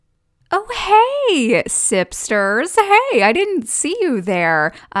Hey, Sipsters. Hey, I didn't see you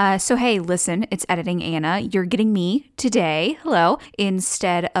there. So hey, listen, it's Editing Anna. You're getting me today, hello,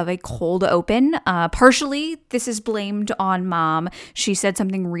 instead of a cold open. Partially, this is blamed on Mom. She said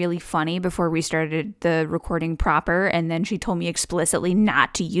something really funny before we started the recording proper, and then she told me explicitly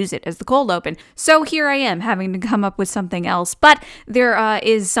not to use it as the cold open. So here I am, having to come up with something else. But there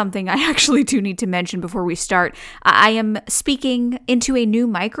is something I actually do need to mention before we start. I am speaking into a new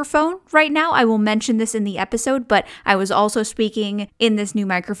microphone right now. I will mention this in the episode, but I was also speaking in this new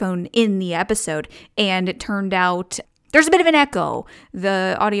microphone in the episode, and it turned out there's a bit of an echo.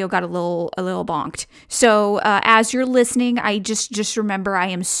 The audio got a little bonked. So as you're listening, I just remember I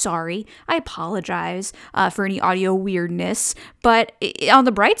am sorry. I apologize for any audio weirdness. But on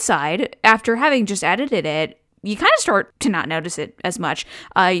the bright side, after having just edited it, you kind of start to not notice it as much.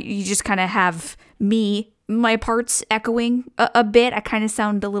 You just kind of have my parts echoing a bit. I kind of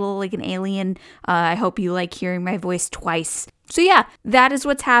sound a little like an alien. I hope you like hearing my voice twice. So yeah, that is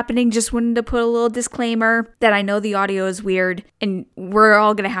what's happening. Just wanted to put a little disclaimer that I know the audio is weird and we're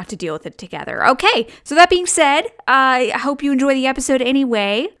all going to have to deal with it together. Okay, so that being said, I hope you enjoy the episode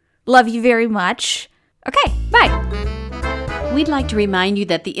anyway. Love you very much. Okay, bye. We'd like to remind you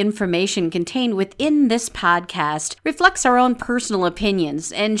that the information contained within this podcast reflects our own personal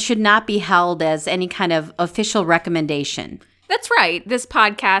opinions and should not be held as any kind of official recommendation. That's right. This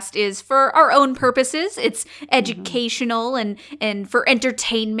podcast is for our own purposes. It's educational and for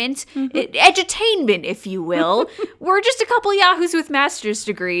entertainment. Edutainment, if you will. We're just a couple yahoos with master's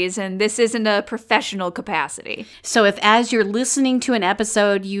degrees, and this isn't a professional capacity. So if as you're listening to an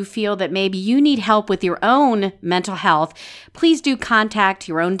episode, you feel that maybe you need help with your own mental health, please do contact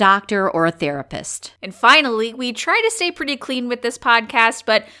your own doctor or a therapist. And finally, we try to stay pretty clean with this podcast,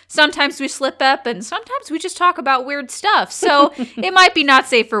 but sometimes we slip up and sometimes we just talk about weird stuff. So it might be not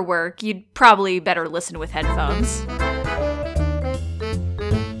safe for work. You'd probably better listen with headphones.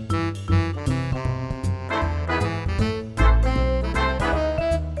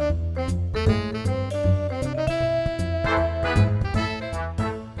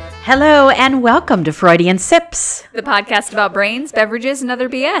 Hello and welcome to Freudian Sips, the podcast about brains, beverages, and other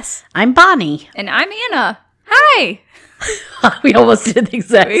BS. I'm Bonnie. And I'm Anna. Hi. We almost did the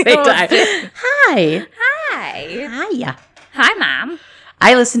exact same time. Hi. Hi. Hiya. Hi, Mom.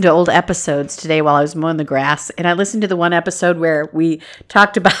 I listened to old episodes today while I was mowing the grass, and I listened to the one episode where we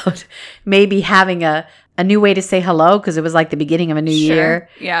talked about maybe having a new way to say hello because it was like the beginning of a new year.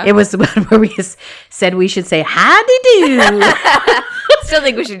 Yeah. It was the one where we said we should say howdy do. Still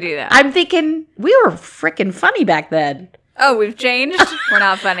think we should do that. I'm thinking we were freaking funny back then. Oh, we've changed? We're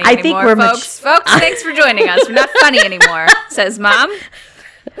not funny I anymore, think we're folks. Folks, thanks for joining us. We're not funny anymore, says Mom.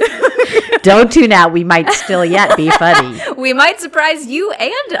 Don't tune out. We might still yet be funny. We might surprise you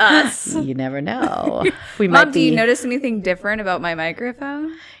and us. You never know. Mom, do you notice anything different about my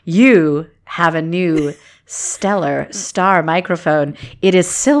microphone? You have a new stellar star microphone. It is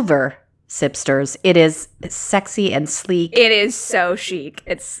silver, Sipsters. It is sexy and sleek. It is so chic.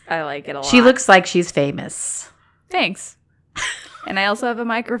 I like it a lot. She looks like she's famous. Thanks. And I also have a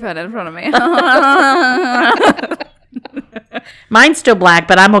microphone in front of me. Mine's still black,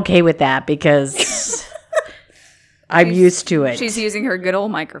 but I'm okay with that because I'm used to it. She's using her good old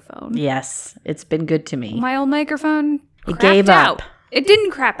microphone. Yes, it's been good to me. My old microphone It gave out. up. It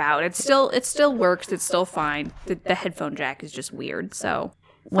didn't crap out. It still works. It's still fine. The headphone jack is just weird. So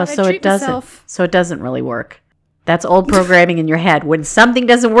it doesn't really work. That's old programming in your head. When something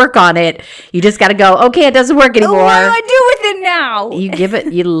doesn't work on it, you just got to go, okay, it doesn't work anymore. What do I do with it now? You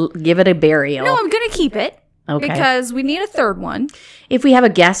give it a burial. No, I'm going to keep it. Okay. Because we need a third one. If we have a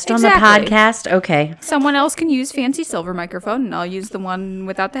guest on the podcast, okay. Someone else can use fancy silver microphone, and I'll use the one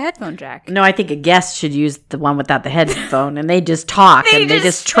without the headphone jack. No, I think a guest should use the one without the headphone, and they just talk and they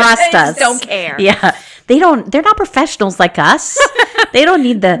just trust us. They just don't care. Yeah, they're not professionals like us. They don't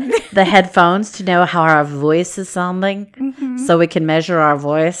need the headphones to know how our voice is sounding, so we can measure our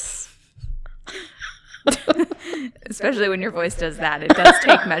voice. Especially when your voice does that, it does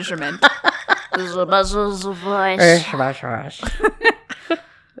take measurement. So,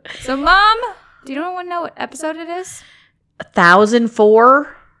 Mom, do you want to know what episode it is?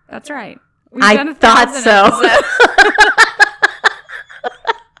 1004. That's right. I thought so.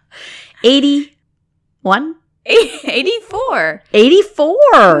 81? 84.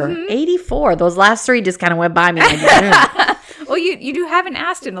 84. 84. Those last three just kind of went by me. Well, you haven't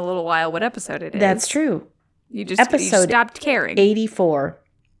asked in a little while what episode it is. That's true. You stopped caring. 84.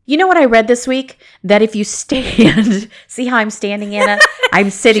 You know what I read this week? That if you stand, see how I'm standing, Anna? I'm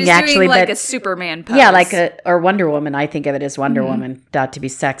sitting She's actually, doing like but a Superman pose. yeah, or Wonder Woman. I think of it as Wonder Woman. Not to be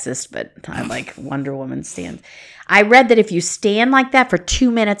sexist, but I like Wonder Woman stands. I read that if you stand like that for 2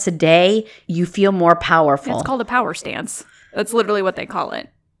 minutes a day, you feel more powerful. It's called a power stance. That's literally what they call it.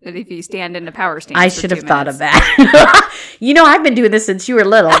 That if you stand in a power stance, I should have thought of that. I've been doing this since you were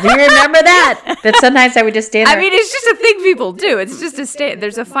little. Do you remember that? That sometimes I would just stand there. I mean, it's just a thing people do. It's just a stand.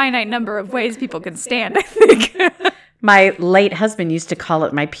 There's a finite number of ways people can stand, I think. My late husband used to call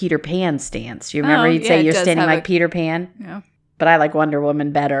it my Peter Pan stance. You remember? He'd say you're standing like Peter Pan. Yeah. But I like Wonder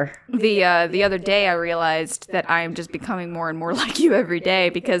Woman better. The other day I realized that I am just becoming more and more like you every day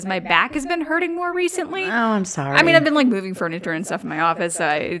because my back has been hurting more recently. Oh, I'm sorry. I mean, I've been like moving furniture and stuff in my office.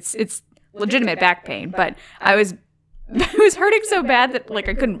 It's legitimate back pain, but it was hurting so bad that like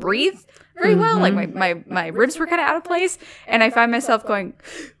I couldn't breathe very well. Like my ribs were kind of out of place, and I find myself going.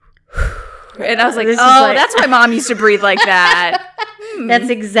 And I was like, that's why Mom used to breathe like that.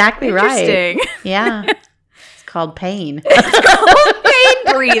 That's exactly right. Interesting. Yeah. It's called pain. It's called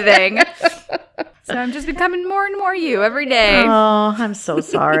pain breathing. So I'm just becoming more and more you every day. Oh, I'm so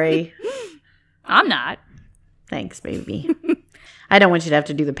sorry. I'm not. Thanks, baby. I don't want you to have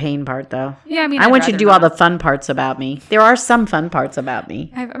to do the pain part, though. Yeah, I mean, I want you to do all the fun parts about me. There are some fun parts about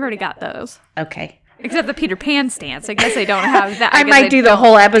me. I've already got those. Okay. Except the Peter Pan stance. I guess I don't have that. I might do the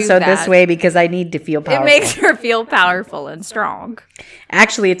whole episode this way because I need to feel powerful. It makes her feel powerful and strong.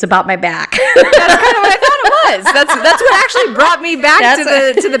 Actually, it's about my back. That's kind of what I thought it was. That's what actually brought me back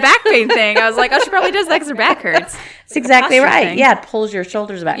to the back pain thing. I was like, oh, she probably does that because her back hurts. That's exactly right. Thing. Yeah, it pulls your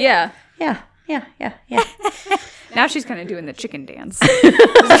shoulders back. Yeah. Yeah. Now she's kind of doing the chicken dance.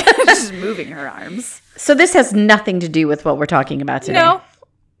 Just moving her arms. So this has nothing to do with what we're talking about today. No.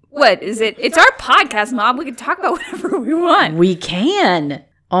 What is it? It's our podcast, Mom. We can talk about whatever we want. We can.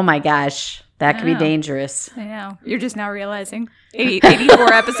 Oh my gosh. That could be dangerous. I know. You're just now realizing.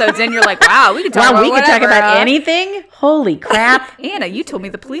 84 episodes in, you're like, wow, we can talk about whatever. Talk about anything? Holy crap. Anna, you told me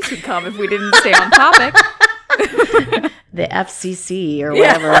the police would come if we didn't stay on topic. The FCC or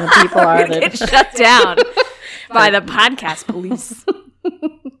whatever the people are. That get shut down by the podcast police.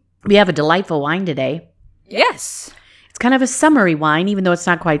 We have a delightful wine today. Yes. It's kind of a summery wine, even though it's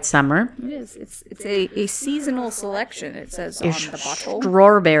not quite summer. It is. It's a seasonal selection, it says on the bottle.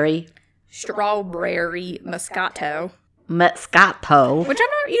 Strawberry Moscato. Moscato. Which I'm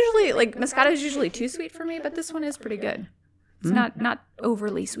not usually, like, Moscato is usually too sweet for me, but this one is pretty good. It's not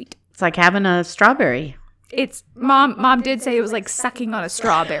overly sweet. It's like having a strawberry. It's Mom did say it was like sucking on a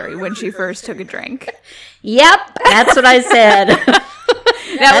strawberry when she first took a drink. Yep, that's what I said.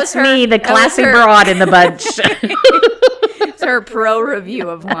 That's me, the classy broad in the bunch. It's her pro review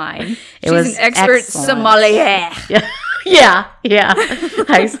of wine. She's was an expert excellent. sommelier. Yeah.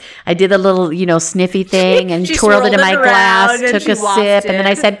 I did a little, sniffy thing and twirled it in my glass, took a sip, and then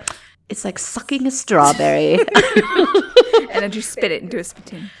I said, it's like sucking a strawberry. And then you spit it into a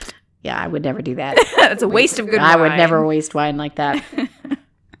spittoon. Yeah, I would never do that. That's a waste of good wine. I would never waste wine like that.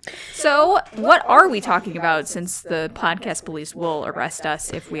 So, what are we talking about since the podcast police will arrest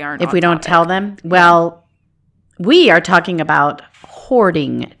us if we aren't If we don't tell them? Well, we are talking about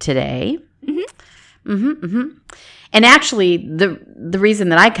hoarding today. And actually, the reason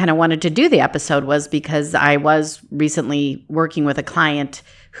that I kind of wanted to do the episode was because I was recently working with a client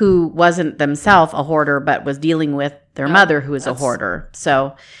who wasn't themselves a hoarder, but was dealing with their mother who is a hoarder.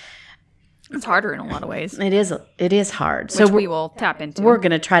 So it's harder in a lot of ways. It is hard. Which so we will tap into. We're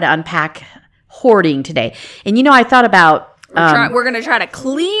going to try to unpack hoarding today. And I thought about we're going to try to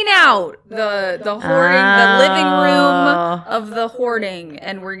clean out the hoarding, the living room of the hoarding,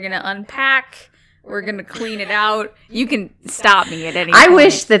 and we're going to unpack. We're going to clean it out. You can stop me at any point. I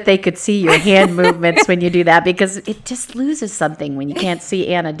wish that they could see your hand movements when you do that, because it just loses something when you can't see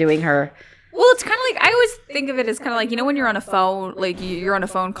Anna doing her. Well, it's kind of like, I always think of it as kind of like, when you're on a phone, like you're on a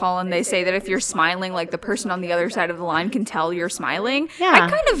phone call and they say that if you're smiling, like the person on the other side of the line can tell you're smiling. Yeah. I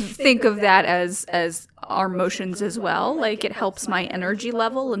kind of think of that as our motions as well. Like it helps my energy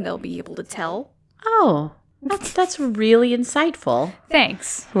level and they'll be able to tell. Oh, that's really insightful.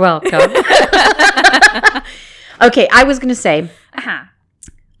 Thanks. Welcome. Okay, I was going to say,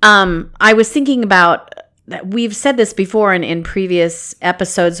 I was thinking about, we've said this before in previous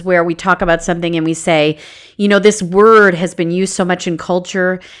episodes where we talk about something and we say, this word has been used so much in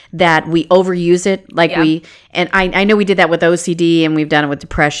culture that we overuse it. I know we did that with OCD and we've done it with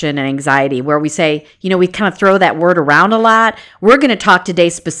depression and anxiety, where we say, we kind of throw that word around a lot. We're going to talk today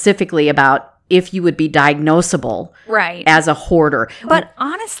specifically about if you would be diagnosable Right. as a hoarder. But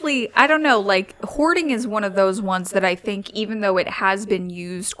honestly, I don't know. Like, hoarding is one of those ones that I think, even though it has been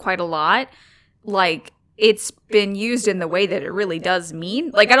used quite a lot, like, it's been used in the way that it really does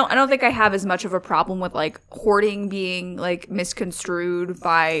mean. Like, I don't think I have as much of a problem with, like, hoarding being, like, misconstrued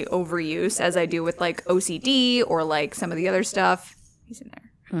by overuse as I do with, like, OCD or, like, some of the other stuff. He's in there.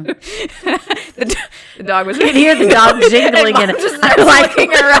 The dog was. You can hear the dog jingling and and just like,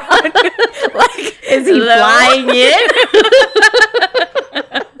 looking around. Like, is he flying in?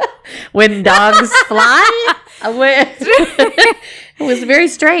 When dogs fly? It was very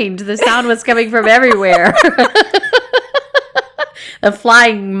strange. The sound was coming from everywhere. The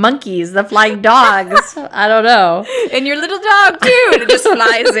flying monkeys, the flying dogs. I don't know. And your little dog, too. And it just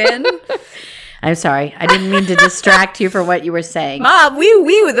flies in. I'm sorry. I didn't mean to distract you from what you were saying. Mom,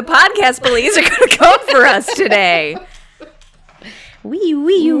 the podcast police are going to come for us today. Wee.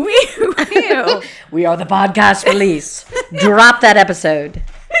 We are the podcast police. Drop that episode.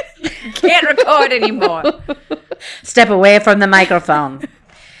 Can't record anymore. Step away from the microphone.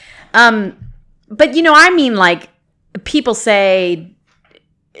 But I mean, like, people say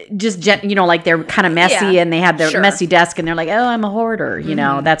just like they're kind of messy and they have their messy desk and they're like, oh, I'm a hoarder.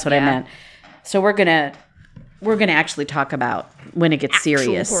 That's what I meant. So we're gonna actually talk about when it gets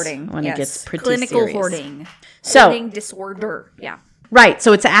serious, hoarding. When it gets pretty clinical serious. hoarding. So Hoarding disorder. Yeah. Right.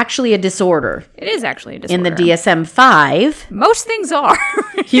 So it's actually a disorder. It is actually a disorder. In the DSM-5. Most things are.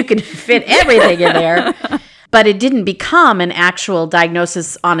 You can fit everything in there. But it didn't become an actual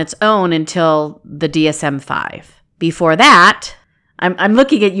diagnosis on its own until the DSM-5. Before that, I'm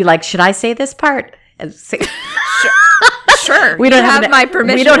looking at you like, should I say this part? Sure. We don't have my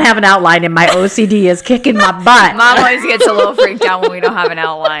permission. We don't have an outline, and my OCD is kicking my butt. Mom always gets a little freaked out when we don't have an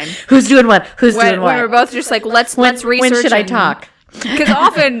outline. Who's doing what? Who's doing what? When we're both just like, let's research. When should I talk? Because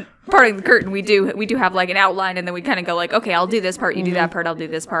often, parting the curtain, we do have like an outline, and then we kind of go like, okay, I'll do this part, you do that part, I'll do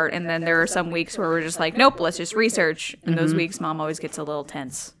this part, and then there are some weeks where we're just like, nope, let's just research. And those weeks, Mom always gets a little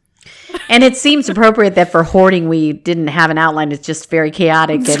tense. And it seems appropriate that for hoarding, we didn't have an outline. It's just very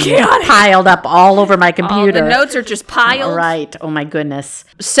chaotic piled up all over my computer. All the notes are just piled. Right. Oh, my goodness.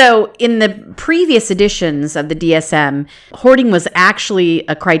 So in the previous editions of the DSM, hoarding was actually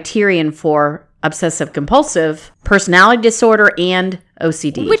a criterion for obsessive compulsive personality disorder and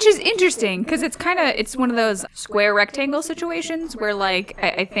OCD. Which is interesting because it's one of those square rectangle situations where, like,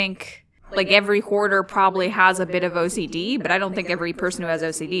 I think... like, every hoarder probably has a bit of OCD, but I don't think every person who has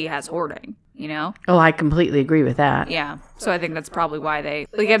OCD has hoarding, Oh, I completely agree with that. Yeah. So I think that's probably why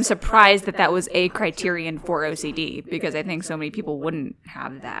I'm surprised that was a criterion for OCD, because I think so many people wouldn't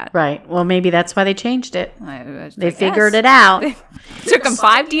have that. Right. Well, maybe that's why they changed it. They I figured it out. It took them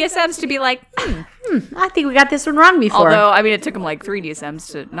 5 DSMs to be like, I think we got this one wrong before. Although, I mean, it took them like 3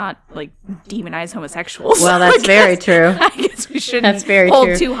 DSMs to not, like, demonize homosexuals. Well, that's very true. I guess we shouldn't That's very hold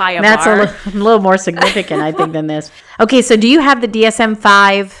true. too high a That's bar. a little more significant, I think, than this. Okay, so do you have the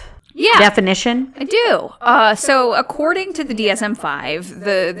DSM-5 definition? I do. So according to the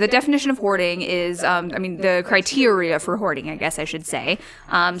DSM-5, the definition of hoarding is, the criteria for hoarding, I guess I should say.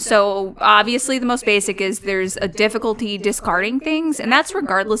 So obviously the most basic is there's a difficulty discarding things, and that's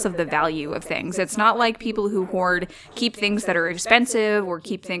regardless of the value of things. It's not like people who hoard keep things that are expensive or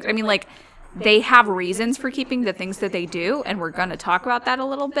keep things, they have reasons for keeping the things that they do, and we're going to talk about that a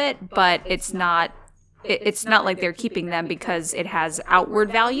little bit, but it's not like they're keeping them because it has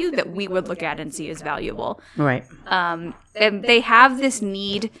outward value that we would look at and see as valuable. Right. And they have this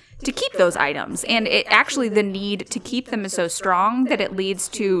need to keep those items. And the need to keep them is so strong that it leads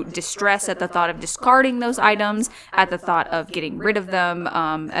to distress at the thought of discarding those items, at the thought of getting rid of them,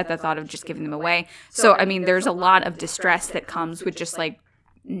 at the thought of just giving them away. So, there's a lot of distress that comes with just like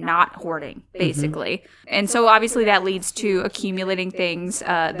not hoarding, basically. Mm-hmm. And so obviously that leads to accumulating things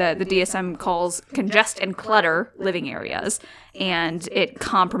that the DSM calls congest and clutter living areas. And it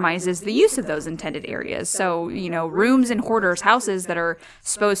compromises the use of those intended areas. So, rooms in hoarders' houses that are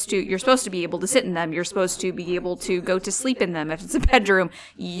you're supposed to be able to sit in them. You're supposed to be able to go to sleep in them. If it's a bedroom,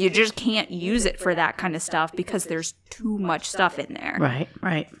 you just can't use it for that kind of stuff because there's too much stuff in there.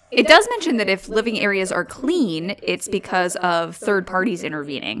 Right. It does mention that if living areas are clean, it's because of third parties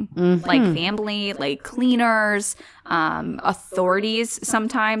intervening, like family, like cleaners, authorities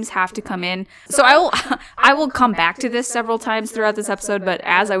sometimes have to come in. So I will come back to this several times throughout this episode, but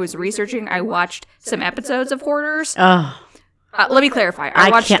as I was researching, I watched some episodes of Hoarders. Oh. Let me clarify. I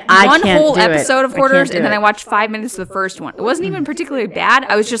watched one whole episode of Hoarders, and then I watched 5 minutes of the first one. It wasn't even particularly bad.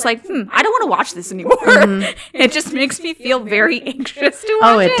 I was just like, I don't want to watch this anymore. It just makes me feel very anxious to watch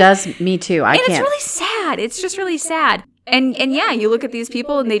it. Oh, it does me too. It's really sad. It's just really sad. And yeah, you look at these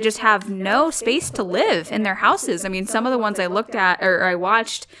people and they just have no space to live in their houses. I mean, some of the ones I looked at or I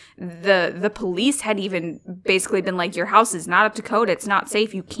watched, the police had even basically been like, your house is not up to code. It's not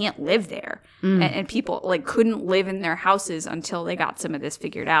safe. You can't live there. And people like couldn't live in their houses until they got some of this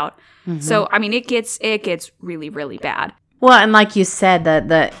figured out. So, I mean, it gets really, really bad. Well, and like you said,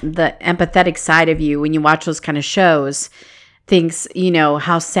 the empathetic side of you when you watch those kind of shows thinks,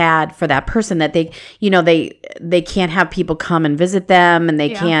 how sad for that person that they can't have people come and visit them and they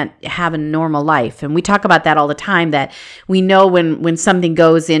can't have a normal life. And we talk about that all the time, that we know when something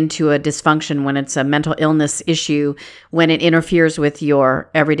goes into a dysfunction, when it's a mental illness issue, when it interferes with your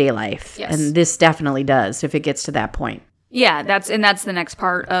everyday life. Yes. And this definitely does if it gets to that point. Yeah, that's the next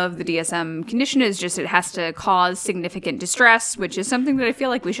part of the DSM condition is just it has to cause significant distress, which is something that I feel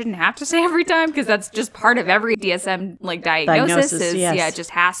like we shouldn't have to say every time because that's just part of every DSM like diagnosis is, yes. Yeah, it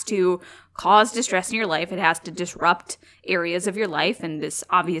just has to cause distress in your life. It has to disrupt areas of your life, and this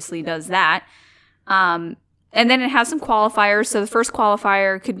obviously does that. And then it has some qualifiers. So the first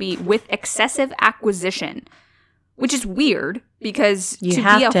qualifier could be with excessive acquisition, which is weird because to be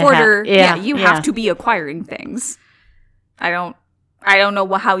a hoarder, you have to be acquiring things. I don't know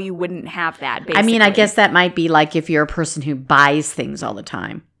how you wouldn't have that, basically. I mean, I guess that might be like if you're a person who buys things all the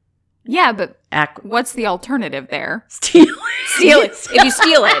time. Yeah, but what's the alternative there? Steal it. If you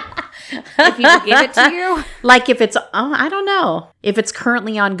steal it. If people give it to you? Like if it's, I don't know. If it's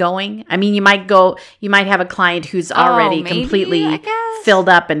currently ongoing. I mean, you might have a client who's already completely filled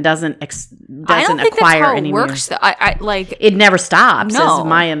up and doesn't I don't think acquire that's how it anymore. works. I like it never stops. No. Is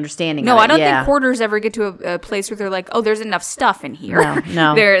my understanding. No, of it. I don't think hoarders ever get to a place where they're like, oh, there's enough stuff in here.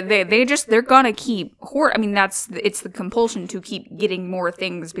 No. they're gonna keep hoard. I mean, it's the compulsion to keep getting more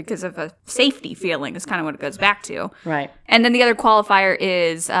things because of a safety feeling is kind of what it goes back to. Right. And then the other qualifier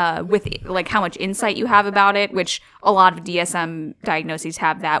is with like how much insight you have about it, which a lot of DSM diagnoses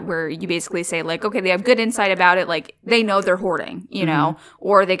have that, where you basically say like, okay, they have good insight about it, like they know they're hoarding, know,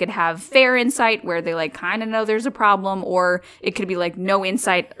 or they could have fair insight where they like kind of know there's a problem, or it could be like no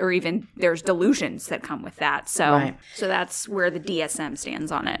insight, or even there's delusions that come with that. So that's where the DSM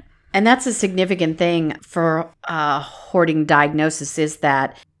stands on it. And that's a significant thing for hoarding diagnosis, is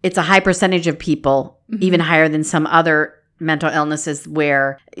that it's a high percentage of people, even higher than some other mental illnesses,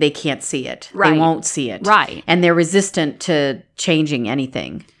 where they can't see it. Right. They won't see it. Right. And they're resistant to changing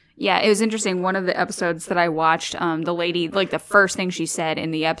anything. Yeah, it was interesting. One of the episodes that I watched, the lady, like the first thing she said in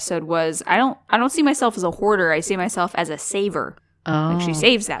the episode was, I don't see myself as a hoarder. I see myself as a saver. Oh. Like she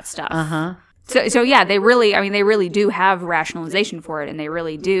saves that stuff. Uh-huh. So yeah, they really do have rationalization for it, and they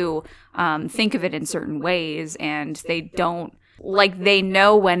really do think of it in certain ways, and they don't, like, they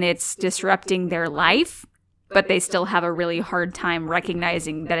know when it's disrupting their life, but they still have a really hard time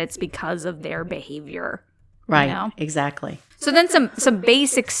recognizing that it's because of their behavior. Right, exactly. So then some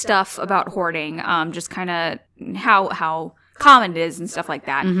basic stuff about hoarding, just kind of how common it is and stuff like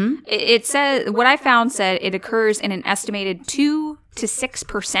that. It says, what I found said it occurs in an estimated 2 to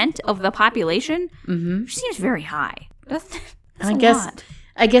 6% of the population, which seems very high. That's a lot.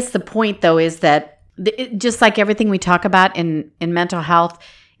 I guess the point, though, is that just like everything we talk about in mental health,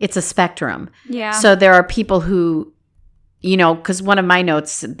 it's a spectrum. Yeah. So there are people who, because one of my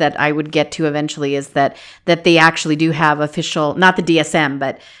notes that I would get to eventually is that they actually do have official, not the DSM,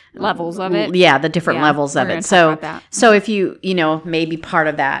 but levels of it. Yeah, the different levels of it. So if you, maybe part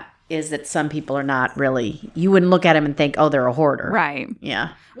of that is that some people are not really, you wouldn't look at them and think, oh, they're a hoarder. Right.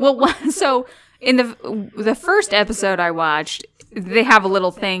 Yeah. Well, so in the first episode I watched, they have a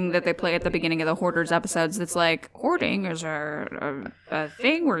little thing that they play at the beginning of the Hoarders episodes that's like, hoarding is a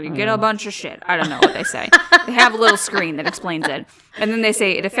thing where you get a bunch of shit. I don't know what they say. They have a little screen that explains it. And then they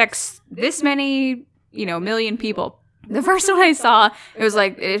say it affects this many, million people. The first one I saw, it was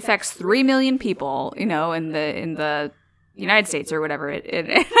like, it affects 3 million people, in the United States or whatever. And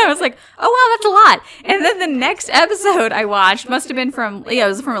I was like, oh, wow, that's a lot. And then the next episode I watched must have been it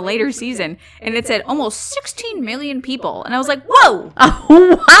was from a later season. And it said almost 16 million people. And I was like, whoa. Oh,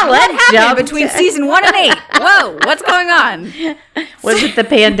 wow. What happened between season 1 and 8? Whoa, what's going on? Was it the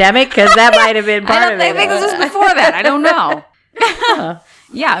pandemic? Because that might have been part of it. I think this was before that. I don't know.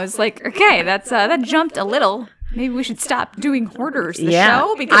 Yeah, I was like, okay, that jumped a little. Maybe we should stop doing Hoarders, the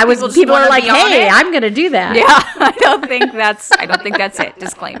show, because people are like, "Hey, I'm going to do that." Yeah, I don't think that's it.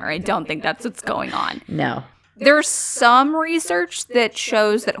 Disclaimer: I don't think that's what's going on. No. There's some research that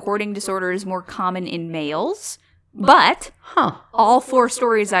shows that hoarding disorder is more common in males, but all 4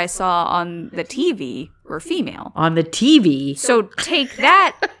 stories I saw on the TV were female. On the TV. So take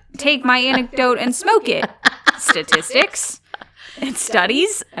my anecdote and smoke it. Statistics and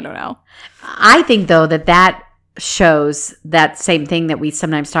studies. I don't know. I think though that shows that same thing that we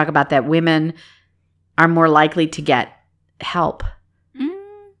sometimes talk about, that women are more likely to get help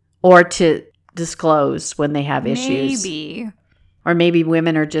or to disclose when they have issues. Maybe. Or maybe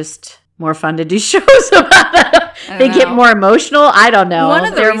women are just more fun to do shows about. They get more emotional. I don't know. One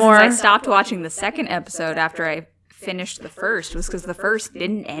of the reasons I stopped watching the second episode after I finished the first was because the first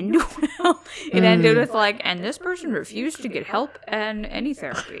didn't end well. It ended with and this person refused to get help and any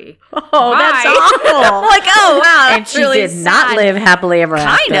therapy. Oh, that's awful. Like, oh wow, and she really did sad. not live happily ever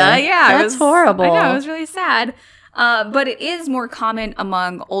after. Kinda, yeah. That's horrible. I know, it was really sad. But it is more common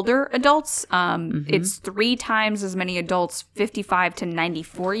among older adults. It's 3 times as many adults 55 to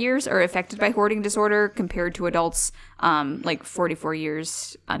 94 years are affected by hoarding disorder compared to adults 44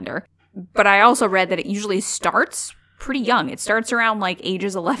 years under. But I also read that it usually starts pretty young. It starts around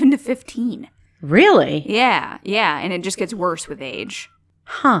ages 11 to 15. Really? Yeah, and it just gets worse with age.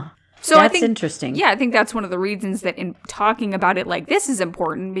 Huh. So that's I think, interesting. Yeah, I think that's one of the reasons that in talking about it like this is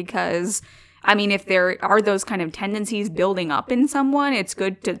important because, I mean, if there are those kind of tendencies building up in someone, it's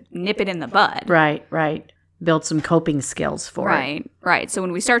good to nip it in the bud. Right. Build some coping skills for it. Right. So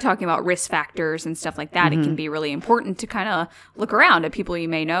when we start talking about risk factors and stuff like that, it can be really important to kind of look around at people you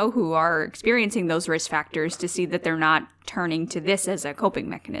may know who are experiencing those risk factors to see that they're not turning to this as a coping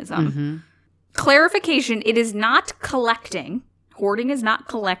mechanism. Clarification, it is not collecting. Hoarding is not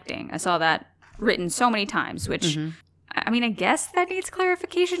collecting. I saw that written so many times, which... I mean, I guess that needs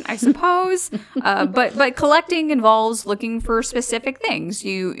clarification, I suppose. But collecting involves looking for specific things.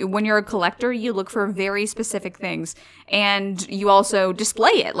 When you're a collector, you look for very specific things. And you also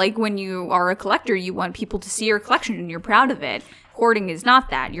display it. Like when you are a collector, you want people to see your collection and you're proud of it. Hoarding is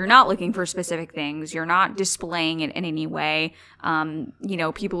not that. You're not looking for specific things. You're not displaying it in any way.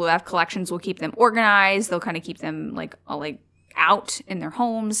 People who have collections will keep them organized. They'll kind of keep them out in their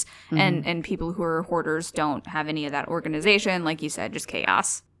homes, and people who are hoarders don't have any of that organization. Like you said, just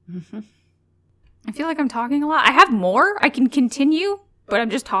chaos. I feel like I'm talking a lot. I have more. I can continue, but I'm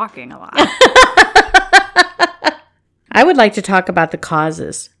just talking a lot. I would like to talk about the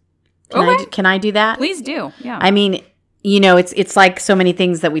causes. Can I do that? Please do. Yeah. I mean, it's like so many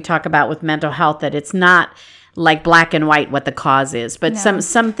things that we talk about with mental health that it's not like black and white what the cause is, but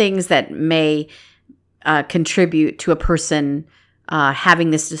some things that may contribute to a person having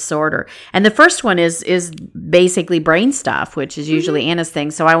this disorder. And the first one is basically brain stuff, which is usually Anna's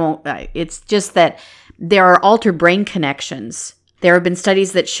thing. So I won't, it's just that there are altered brain connections. There have been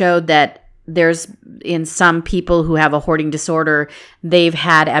studies that showed that there's, in some people who have a hoarding disorder, they've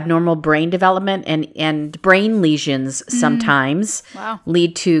had abnormal brain development and brain lesions sometimes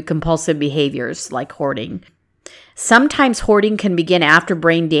lead to compulsive behaviors like hoarding. Sometimes hoarding can begin after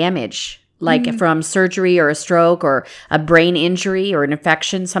brain damage, like from surgery or a stroke or a brain injury or an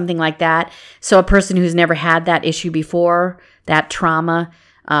infection, something like that. So a person who's never had that issue before, that trauma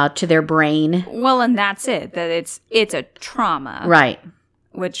to their brain. Well, and that's it, that it's a trauma. Right.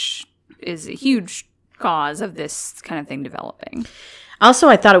 Which is a huge cause of this kind of thing developing. Also,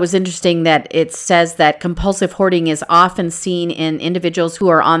 I thought it was interesting that it says that compulsive hoarding is often seen in individuals who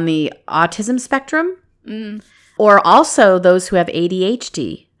are on the autism spectrum or also those who have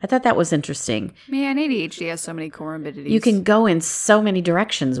ADHD. I thought that was interesting. Man, ADHD has so many comorbidities. You can go in so many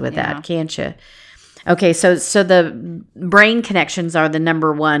directions with that, can't you? Okay, so the brain connections are the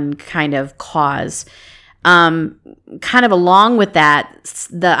number one kind of cause. Kind of along with that,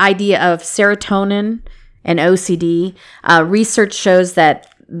 the idea of serotonin and OCD. Research shows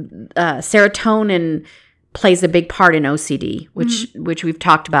that serotonin plays a big part in OCD, which we've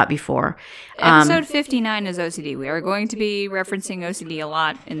talked about before. Episode 59 is OCD. We are going to be referencing OCD a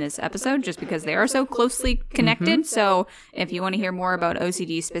lot in this episode just because they are so closely connected. So if you want to hear more about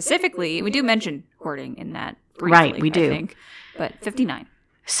OCD specifically, we do mention hoarding in that briefly. Right, we do. I think. But 59.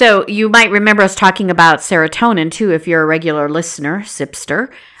 So you might remember us talking about serotonin too if you're a regular listener,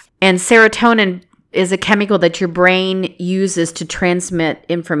 Sipster. And serotonin is a chemical that your brain uses to transmit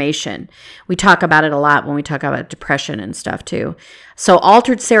information. We talk about it a lot when we talk about depression and stuff too. So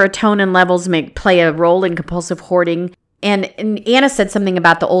altered serotonin levels may play a role in compulsive hoarding. And Anna said something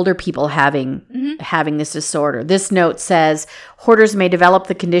about the older people having this disorder. This note says, hoarders may develop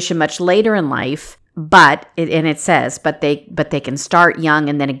the condition much later in life, but it says they can start young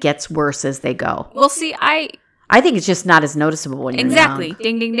and then it gets worse as they go. Well, see, I think it's just not as noticeable when you're Exactly. young.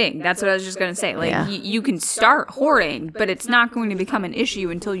 Ding, ding, ding. That's what I was just going to say. You can start hoarding, but it's not going to become an issue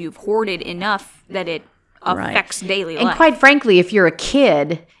until you've hoarded enough that it affects daily life. And quite frankly, if you're a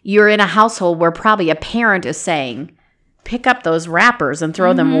kid, you're in a household where probably a parent is saying, pick up those wrappers and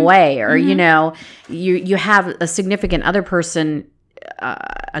throw them away. Or, you have a significant other person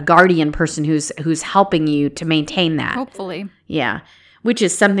a guardian person who's helping you to maintain that. Hopefully. Yeah. Which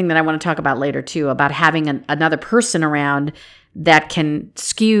is something that I want to talk about later too, about having another person around that can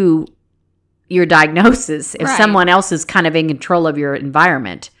skew your diagnosis if someone else is kind of in control of your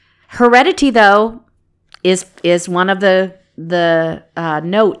environment. Heredity, though, is one of the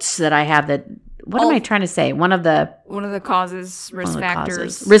notes that I have that. What am I trying to say? One of the causes, risk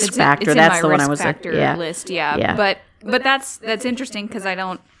factors. Risk factor. That's the one I was like. List. Yeah. But that's interesting because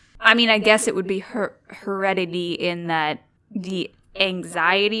I guess it would be heredity in that the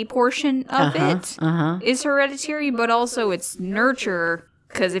anxiety portion of it is hereditary, but also it's nurture.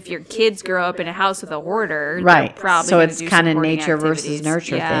 Because if your kids grow up in a house with a hoarder, right? Probably so it's kind of nature versus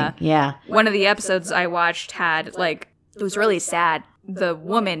nurture thing. Yeah. One of the episodes I watched had it was really sad. The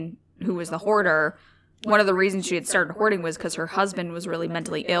woman who was the hoarder, one of the reasons she had started hoarding was because her husband was really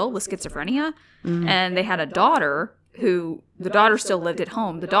mentally ill with schizophrenia, and they had a daughter who the daughter still lived at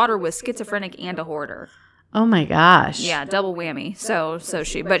home. The daughter was schizophrenic and a hoarder. Oh my gosh. Yeah, double whammy. So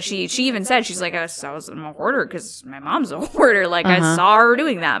she even said, she's like, I was a hoarder because my mom's a hoarder. Like I saw her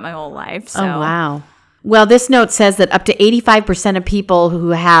doing that my whole life. So. Oh, wow. Well, this note says that up to 85% of people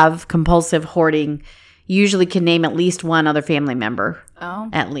who have compulsive hoarding usually can name at least one other family member. Oh.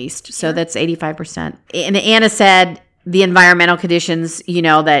 At least. So that's 85%. And Anna said the environmental conditions,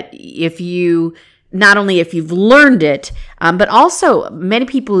 that not only if you've learned it, but also many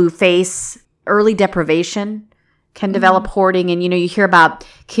people who face early deprivation can develop hoarding. And, you hear about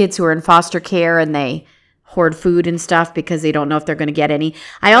kids who are in foster care and they hoard food and stuff because they don't know if they're going to get any.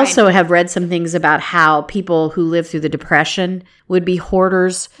 I also have read some things about how people who lived through the Depression would be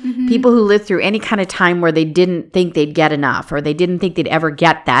hoarders. People who lived through any kind of time where they didn't think they'd get enough or they didn't think they'd ever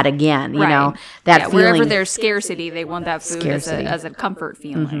get that again. That feeling. Wherever there's scarcity, they want that food as a comfort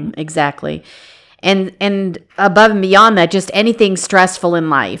feeling. Exactly. And above and beyond that, just anything stressful in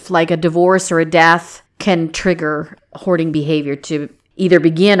life, like a divorce or a death, can trigger hoarding behavior to either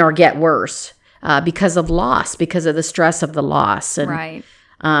begin or get worse because of loss, because of the stress of the loss. And, right.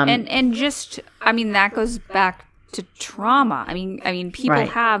 And just, that goes back to trauma. People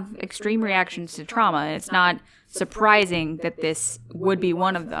have extreme reactions to trauma. It's not surprising that this would be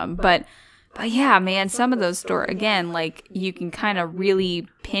one of them. But yeah, man, some of those stories, again, you can kind of really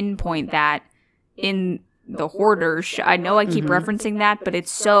pinpoint that in the hoarders. I know I keep referencing that, but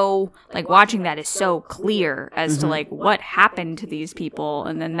it's so watching that is so clear as to what happened to these people,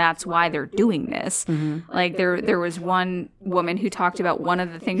 and then that's why they're doing this. There was one woman who talked about one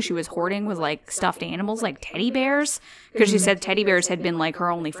of the things she was hoarding was stuffed animals, like teddy bears, because she said teddy bears had been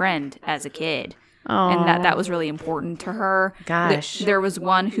her only friend as a kid. And that was really important to her. Gosh. There was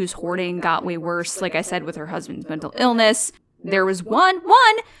one whose hoarding got way worse, like I said, with her husband's mental illness. There was one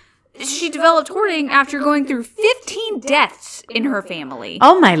she developed hoarding after going through 15 deaths in her family.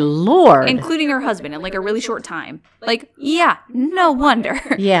 Oh, my Lord. Including her husband in a really short time. No wonder.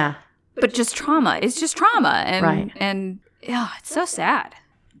 Yeah. But just trauma. It's just trauma. And it's so sad.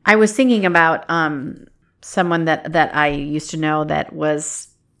 I was thinking about someone that I used to know that was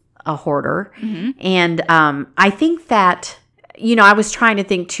a hoarder. And I think that... I was trying to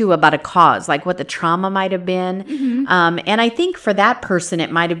think, too, about a cause, what the trauma might have been. And I think for that person,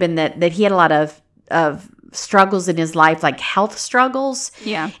 it might have been that he had a lot of struggles in his life, health struggles.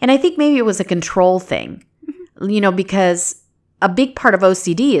 Yeah. And I think maybe it was a control thing, because a big part of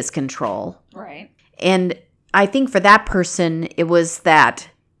OCD is control. Right. And I think for that person, it was that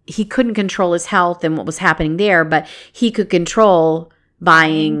he couldn't control his health and what was happening there, but he could control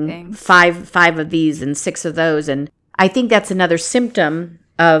buying five of these and 6 of those. And I think that's another symptom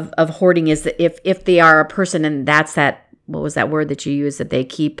of hoarding is that if they are a person, and that's that, what was that word that you used, that they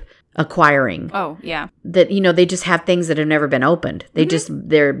keep acquiring. Oh, yeah. That, they just have things that have never been opened. They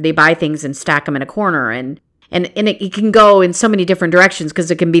they buy things and stack them in a corner. And it can go in so many different directions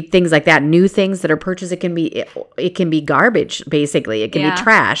because it can be things like that, new things that are purchased. It can be garbage, basically. It can be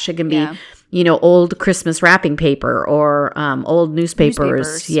trash. It can be... old Christmas wrapping paper or old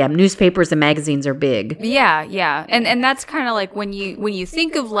newspapers. Yeah, newspapers and magazines are big. Yeah. And that's kind of when you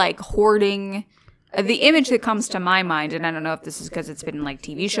think of hoarding, the image that comes to my mind, and I don't know if this is because it's been in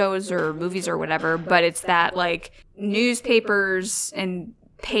TV shows or movies or whatever, but it's that newspapers and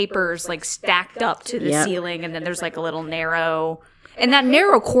papers stacked up to the ceiling, and then there's a little narrow, and that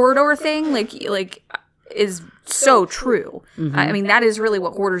narrow corridor thing is so true. That is really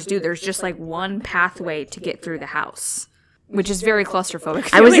what hoarders do. There's just one pathway to get through the house, which is very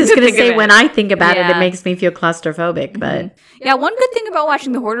claustrophobic. I was just going to say, when I think about it makes me feel claustrophobic. But yeah, one good thing about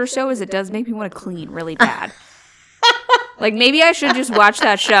watching the Hoarder show is it does make me want to clean really bad. Maybe I should just watch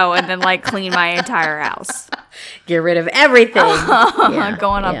that show and then clean my entire house. Get rid of everything.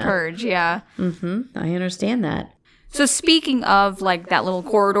 Going on purge, yeah. I understand that. So speaking of like that little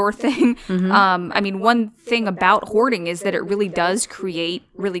corridor thing, I mean, one thing about hoarding is that it really does create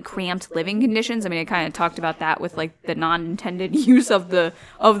really cramped living conditions. I mean, I kind of talked about that with like the non-intended use of the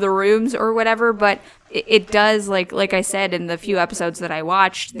rooms or whatever, but it does like I said in the few episodes that I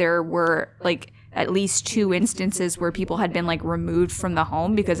watched, there were like at least 2 instances where people had been like removed from the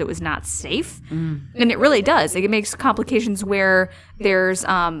home because it was not safe. And it really does. Like it makes complications where there's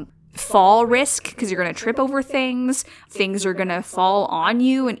fall risk because you're going to trip over things are going to fall on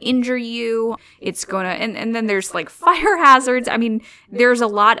you and injure you. It's going to and then there's like fire hazards. I mean, there's a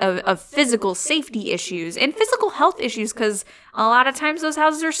lot of physical safety issues and physical health issues because a lot of times those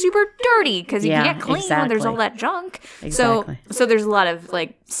houses are super dirty because you can't clean when there's all that junk. So there's a lot of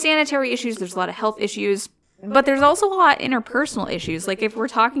like sanitary issues, there's a lot of health issues, but there's also a lot of interpersonal issues. Like if we're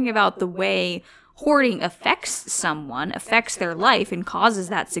talking about the way hoarding affects someone, affects their life, and causes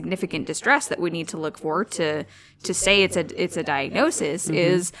that significant distress that we need to look for to say it's a diagnosis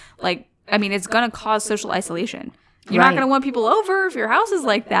is like, I mean, it's going to cause social isolation. You're not going to want people over if your house is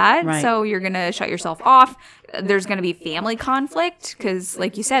like that. So you're going to shut yourself off. There's going to be family conflict because,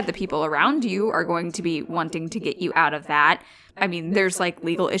 like you said, the people around you are going to be wanting to get you out of that. I mean, there's like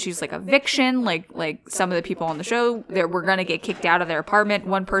legal issues like eviction, like some of the people on the show, they were going to get kicked out of their apartment.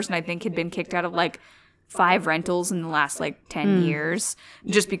 One person I think had been kicked out of like 5 rentals in the last like 10 years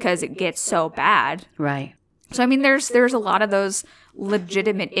just because it gets so bad. Right. So, I mean, there's a lot of those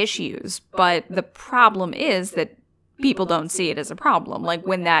legitimate issues, but the problem is that people don't see it as a problem. Like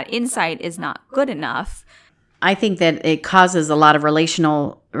when that insight is not good enough. I think that it causes a lot of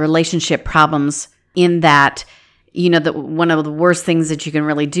relationship problems in that, you know, one of the worst things that you can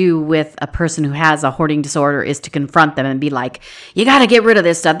really do with a person who has a hoarding disorder is to confront them and be like, you got to get rid of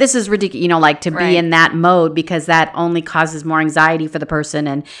this stuff. This is ridiculous. You know, like to be in that mode because that only causes more anxiety for the person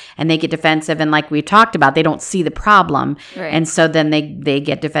and they get defensive. And like we talked about, they don't see the problem. Right. And so then they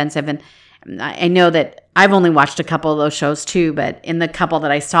get defensive. And I know that I've only watched a couple of those shows too, but in the couple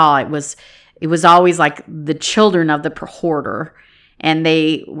that I saw, it was always like the children of the hoarder. And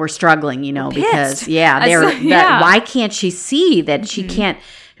they were struggling, you know, because why can't she see that she can't?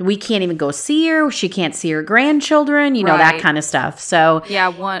 We can't even go see her. She can't see her grandchildren, you know, that kind of stuff. So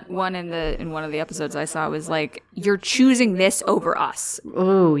one in one of the episodes I saw was like, you're choosing this over us.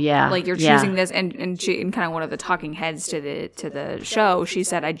 Oh yeah, like you're choosing this, and she, and kind of one of the talking heads to the show, she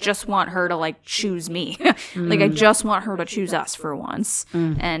said, I just want her to like choose me, like I just want her to choose us for once,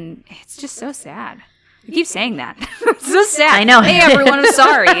 and it's just so sad. I keep saying that. It's so sad. I know. Hey, everyone, I'm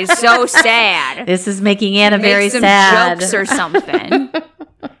sorry. It's so sad. This is making Anna very sad. Jokes or something.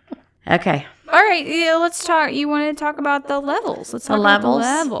 Okay. All right. Yeah, let's talk. You want to talk about the levels? Let's talk about the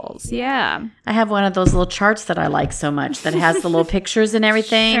levels. Yeah. I have one of those little charts that I like so much that has the little pictures and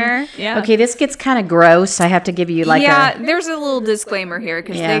everything. Sure. Yeah. Okay, this gets kind of gross. I have to give you like there's a little disclaimer here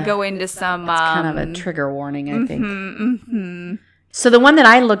because they go into some... It's kind of a trigger warning, I think. So the one that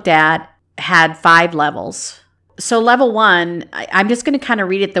I looked at had 5 levels. So level 1, I'm just going to kind of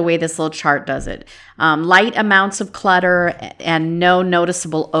read it the way this little chart does it. Light amounts of clutter and no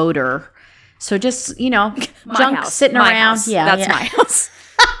noticeable odor. So just, you know, junk house. Sitting my around. House. Yeah, that's my house.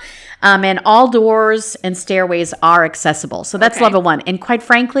 And all doors and stairways are accessible. So that's level 1. And quite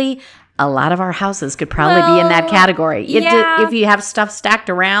frankly, a lot of our houses could probably be in that category. If you have stuff stacked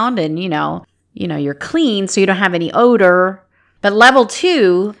around and, you know, you're clean so you don't have any odor. But level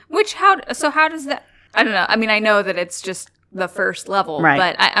 2... how does that... I don't know. I mean, I know that it's just the first level,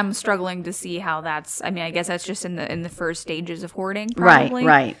 but I'm struggling to see how that's... I mean, I guess that's just in the first stages of hoarding, probably.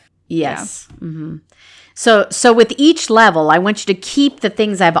 Right. Yes. Yeah. Mm-hmm. So with each level, I want you to keep the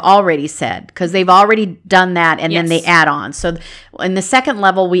things I've already said because they've already done that and then they add on. So in the second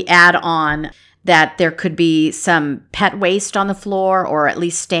level, we add on that there could be some pet waste on the floor or at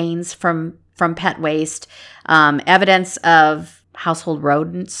least stains from pet waste, evidence of household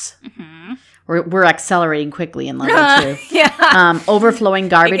rodents. Mm-hmm. We're accelerating quickly in level 2. Overflowing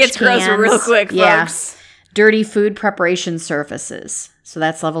garbage cans. It gets grosser real quick, folks. Dirty food preparation surfaces. So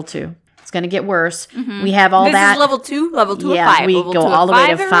that's level 2. It's going to get worse. Mm-hmm. We have all that. This is level 2? Level 2 of 5? We level go all the way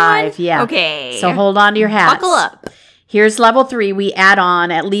to 5. Yeah. Okay. So hold on to your hats. Buckle up. Here's level 3. We add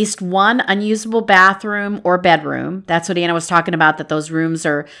on at least one unusable bathroom or bedroom. That's what Anna was talking about, that those rooms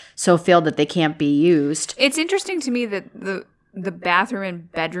are so filled that they can't be used. It's interesting to me that the bathroom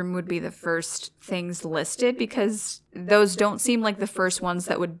and bedroom would be the first things listed because those don't seem like the first ones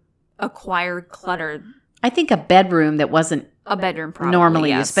that would acquire clutter. I think a bedroom that wasn't a bedroom probably,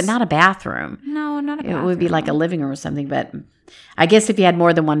 normally used, but not a bathroom. No, not a bathroom. It would be like a living room or something, but I guess if you had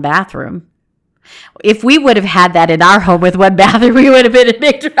more than one bathroom. If we would have had that in our home with one bathroom, we would have been in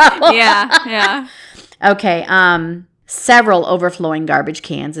big trouble. Yeah. Okay. Several overflowing garbage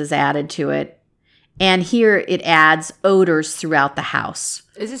cans is added to it. And here it adds odors throughout the house.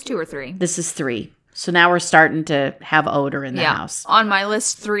 Is this 2 or 3? This is 3. So now we're starting to have odor in the house. On my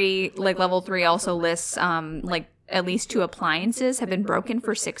list 3, like level 3 also lists like at least 2 appliances have been broken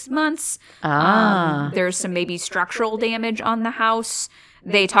for 6 months. There's some maybe structural damage on the house.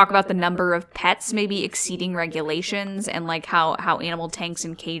 They talk about the number of pets maybe exceeding regulations and like how animal tanks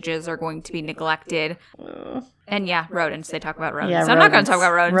and cages are going to be neglected. And rodents. They talk about rodents. Yeah, I'm not going to talk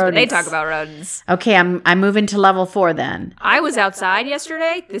about rodents, but they talk about rodents. Okay, I'm moving to level 4 then. I was outside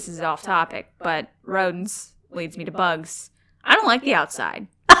yesterday. This is off topic, but rodents leads me to bugs. I don't like the outside.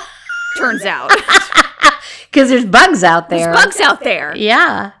 Turns out. Because there's bugs out there. There's bugs out there.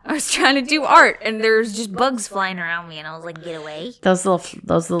 Yeah. I was trying to do art, and there's just bugs flying around me, and I was like, get away. Those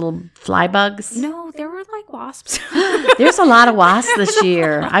little fly bugs? No, there were like wasps. There's a lot of wasps this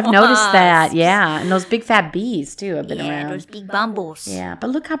year. I've noticed that. Yeah. And those big fat bees, too, have been around. Yeah, those big bumbles. Yeah.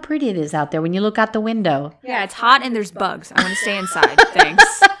 But look how pretty it is out there when you look out the window. Yeah, it's hot and there's bugs. I want to stay inside.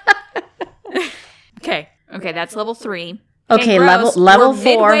 Thanks. Okay, that's level 3. Okay, gross. level We're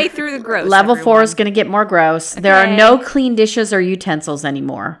 4. Midway through the gross. Level everyone. 4 is going to get more gross. There are no clean dishes or utensils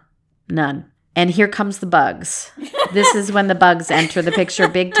anymore. None. And here comes the bugs. This is when the bugs enter the picture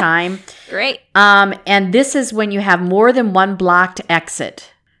big time. Great. And this is when you have more than one blocked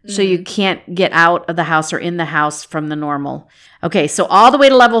exit. So you can't get out of the house or in the house from the normal. Okay, so all the way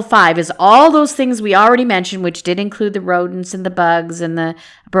to level 5 is all those things we already mentioned, which did include the rodents and the bugs and the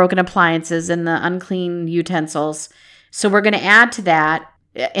broken appliances and the unclean utensils. So we're going to add to that.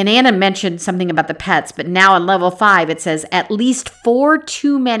 And Anna mentioned something about the pets, but now on level 5, it says at least 4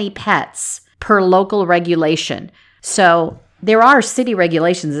 too many pets per local regulation. So there are city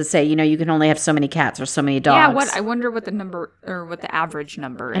regulations that say, you can only have so many cats or so many dogs. Yeah, I wonder what the number or what the average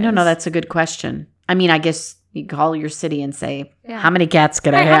number is. I don't know. That's a good question. I mean, I guess you call your city and say, how many cats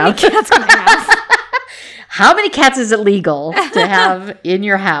can I have? How many cats can I have? How many cats is it legal to have in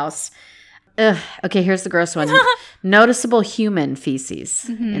your house? Okay, here's the gross one. Noticeable human feces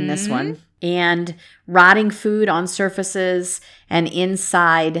in this one. And rotting food on surfaces and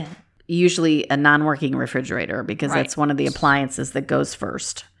inside, usually a non-working refrigerator, because that's one of the appliances that goes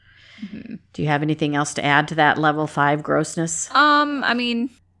first. Do you have anything else to add to that level 5 grossness? I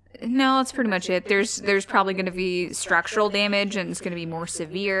mean, no, that's pretty much it. There's probably going to be structural damage, and it's going to be more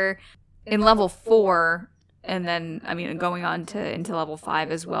severe. In level 4... And then, I mean, going on into level 5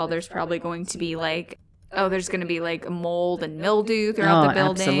 as well, there's probably going to be there's going to be like mold and mildew throughout the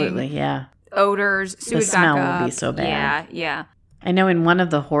building. Absolutely, yeah. Odors, sewage the smell backup. would be so bad. Yeah. I know in one of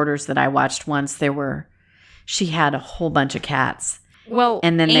the hoarders that I watched once, she had a whole bunch of cats. Well,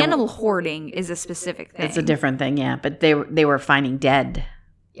 and then animal hoarding is a specific thing. It's a different thing, yeah. But they were finding dead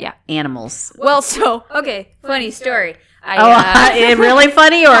animals. Well, okay, funny story. Is it really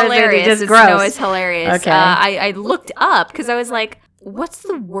funny or hilarious. Is it just gross? No, it's hilarious. Okay. I looked up because I was like, what's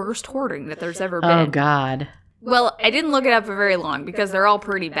the worst hoarding that there's ever been? Oh, God. Well, I didn't look it up for very long because they're all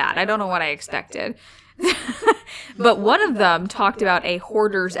pretty bad. I don't know what I expected. But one of them talked about a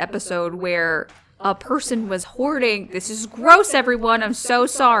hoarders episode where a person was hoarding, this is gross, everyone, I'm so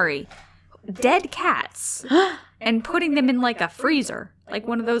sorry, dead cats and putting them in like a freezer, like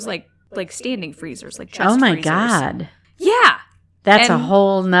one of those like standing freezers, like chest freezers. Oh, my God. Yeah. That's a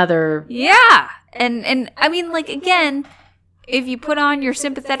whole nother... Yeah. And I mean, like, again, if you put on your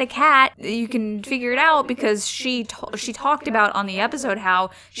sympathetic hat, you can figure it out because she talked about on the episode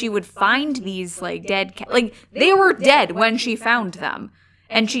how she would find these, like, dead cats. Like, they were dead when she found them.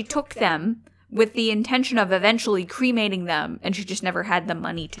 And she took them with the intention of eventually cremating them, and she just never had the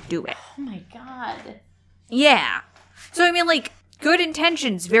money to do it. Oh, my God. Yeah. So, I mean, like... Good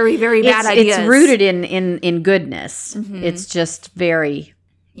intentions, very, very bad ideas. It's rooted in goodness. It's just very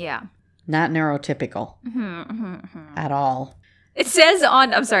not neurotypical at all. It says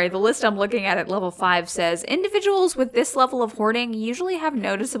the list I'm looking at level 5 says, individuals with this level of hoarding usually have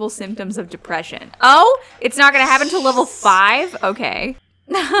noticeable symptoms of depression. Oh, it's not going to happen until level 5? Okay.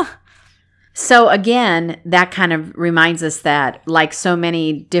 So again, that kind of reminds us that like so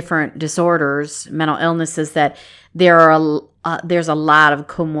many different disorders, mental illnesses, that there's a lot of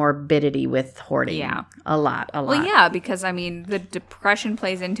comorbidity with hoarding. Yeah. A lot. Well, yeah, because, I mean, the depression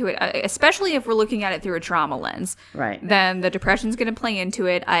plays into it, especially if we're looking at it through a trauma lens. Right. Then the depression's going to play into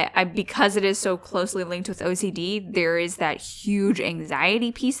it. Because it is so closely linked with OCD, there is that huge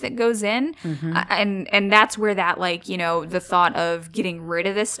anxiety piece that goes in. And that's where that, the thought of getting rid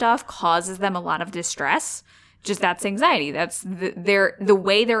of this stuff causes them a lot of distress. that's anxiety. That's the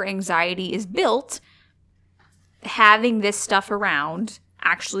way their anxiety is built. Having this stuff around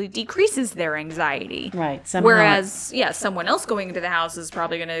actually decreases their anxiety. Right. Somehow Whereas, someone else going into the house is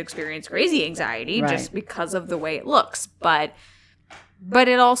probably going to experience crazy anxiety just because of the way it looks. But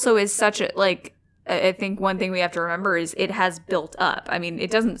it also is such a, like, I think one thing we have to remember is it has built up. I mean, it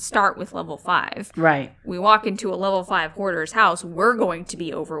doesn't start with level 5. Right. We walk into a level 5 hoarder's house, we're going to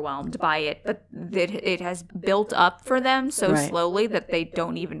be overwhelmed by it, but it has built up for them so slowly that they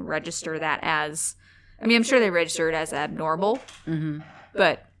don't even register that as, I mean, I'm sure they register it as abnormal,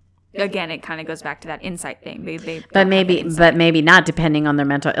 but again, it kind of goes back to that insight thing. But maybe not, depending on their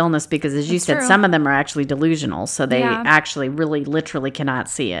mental illness, because as you said, true. some of them are actually delusional, so they actually really literally cannot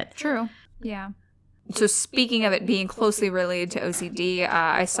see it. True. Yeah. So speaking of it being closely related to OCD,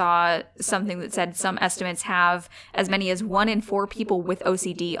 I saw something that said some estimates have as many as 1 in 4 people with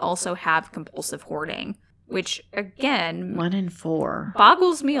OCD also have compulsive hoarding, which again, 1 in 4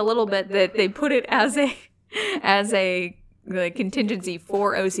 boggles me a little bit that they put it as a contingency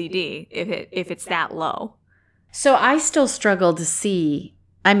for OCD if it's that low. So I still struggle to see,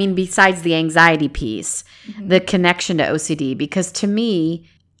 I mean, besides the anxiety piece, the connection to OCD, because to me,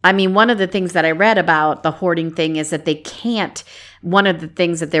 I mean, one of the things that I read about the hoarding thing is that they can't, one of the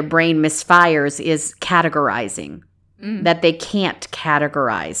things that their brain misfires is categorizing, that they can't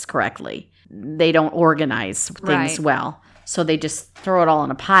categorize correctly. They don't organize things well. So they just throw it all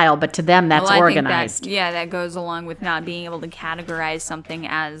in a pile, but to them, that's organized. That goes along with not being able to categorize something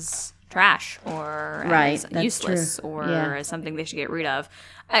as trash or as useless or as something they should get rid of.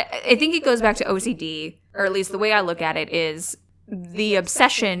 I think it goes back to OCD, or at least the way I look at it is the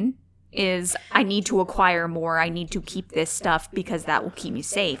obsession is I need to acquire more. I need to keep this stuff because that will keep me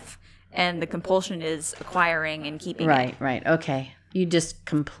safe. And the compulsion is acquiring and keeping it. Right. Okay. You just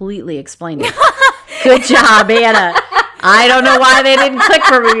completely explained it. Good job, Anna. I don't know why they didn't click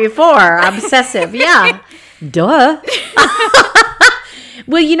for me before. Obsessive. Yeah. Duh.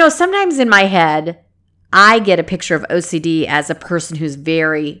 Well, sometimes in my head, I get a picture of OCD as a person who's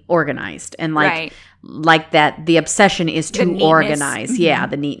very organized and like that the obsession is to organize. Yeah,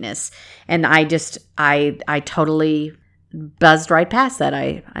 the neatness. And I totally buzzed right past that.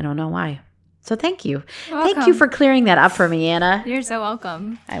 I don't know why. So thank you. Thank you for clearing that up for me, Anna. You're so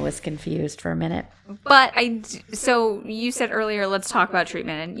welcome. I was confused for a minute. But so you said earlier, let's talk about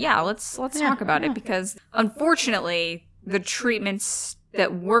treatment. And let's talk about it, because unfortunately, the treatments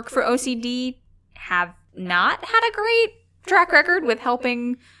that work for OCD have not had a great track record with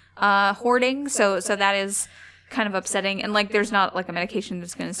helping hoarding. So that is kind of upsetting. And there's not a medication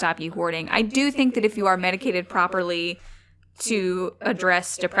that's going to stop you hoarding. I do think that if you are medicated properly to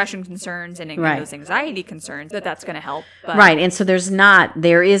address depression concerns and those anxiety concerns, that's going to help. But. Right, and so there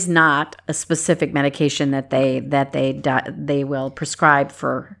is not a specific medication that they will prescribe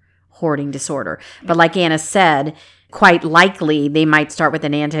for hoarding disorder. But like Anna said, quite likely they might start with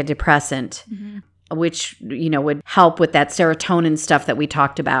an antidepressant, which would help with that serotonin stuff that we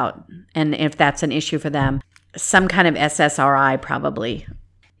talked about, and if that's an issue for them, some kind of SSRI probably.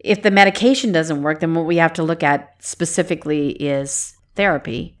 If the medication doesn't work, then what we have to look at specifically is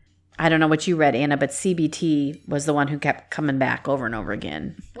therapy. I don't know what you read, Anna, but CBT was the one who kept coming back over and over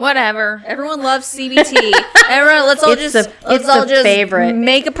again. Whatever. Everyone loves CBT. Let's all just favorite.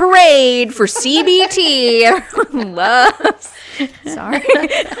 Make a parade for CBT. Everyone loves. Sorry.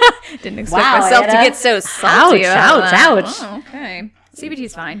 Didn't expect myself to get so salty. Ouch. Oh, okay. CBT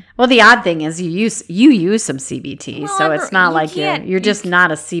is fine. Well, the odd thing is you use some CBT, so it's not like you're just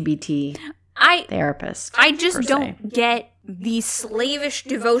not a CBT therapist. I just don't get the slavish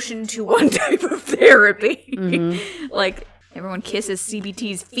devotion to one type of therapy. Everyone kisses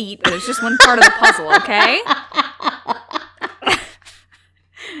CBT's feet, but it's just one part of the puzzle, okay?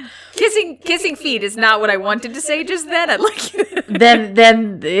 Kissing feet is not what I wanted to say just then. I'd like you to...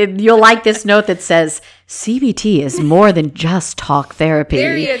 Then you'll like this note that says, CBT is more than just talk therapy.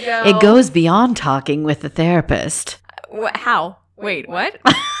 There you go. It goes beyond talking with the therapist. How? Wait, what?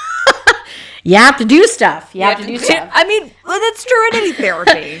 You have to do stuff. You have to do stuff. I mean, that's true in any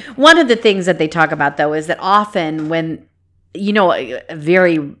therapy. One of the things that they talk about, though, is that often when,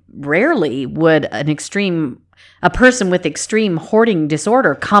 very rarely would a person with extreme hoarding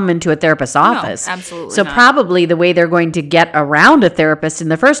disorder come into a therapist's office. No, absolutely so not. Probably the way they're going to get around a therapist in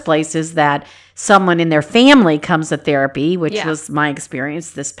the first place is that someone in their family comes to therapy, which was my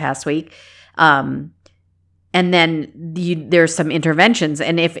experience this past week. And then there's some interventions.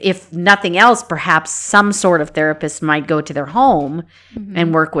 And if nothing else, perhaps some sort of therapist might go to their home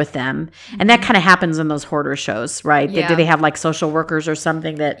and work with them. And that kind of happens in those hoarder shows, right? Yeah. Do they have like social workers or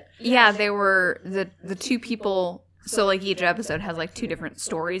something that... Yeah, they were the two people. So like each episode has like two different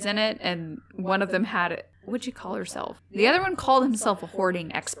stories in it. And one of them had, what'd you call herself? The other one called himself a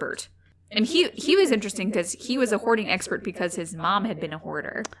hoarding expert. And he was interesting because he was a hoarding expert because his mom had been a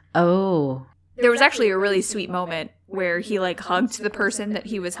hoarder. Oh. There was actually a really sweet moment where he like hugged the person that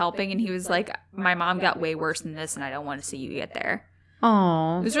he was helping and he was like, my mom got way worse than this and I don't want to see you get there.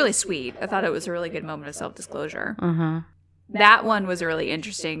 Oh. It was really sweet. I thought it was a really good moment of self-disclosure. Uh-huh. That one was really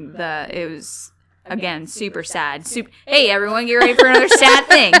interesting. It was, again, super sad. Hey, everyone, get ready for another sad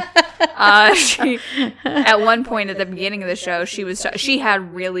thing. At one point at the beginning of the show, she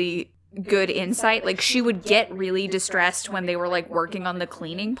had really good insight. Like, she would get really distressed when they were like working on the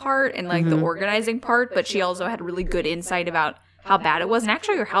cleaning part and like the organizing part, but she also had really good insight about how bad it was. And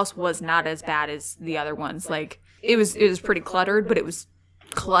actually her house was not as bad as the other ones. Like, it was pretty cluttered, but it was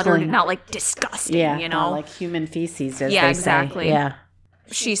cluttered and not like disgusting, you know? Not like human feces, as yeah, they exactly. say. Yeah.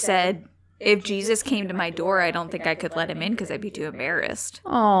 She said, if Jesus came to my door, I don't think I could let him in because I'd be too embarrassed.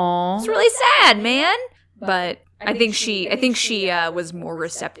 Oh. It's really sad, man. But I think she was more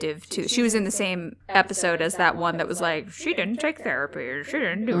receptive to. She was in the same episode as that one that was like, she didn't take therapy or she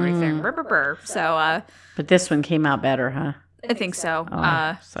didn't do anything. So, but this one came out better, huh? I think so.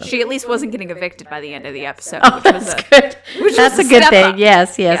 So. She at least wasn't getting evicted by the end of the episode. Oh, which that's was good. That's a good thing. Up.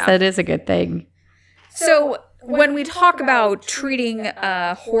 Yes, Yeah. that is a good thing. So when we talk about treating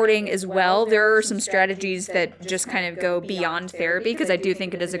hoarding as well, there are some strategies that just kind of go beyond therapy, because I do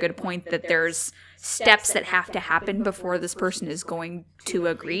think it is a good point that there's steps that have to happen before this person is going to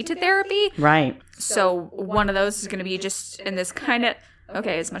agree to therapy. Right. So one of those is going to be just in this kind of,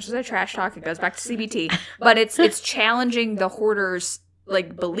 okay, as much as I trash talk, it goes back to CBT, but it's challenging the hoarder's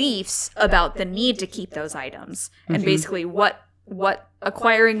like beliefs about the need to keep those items and basically what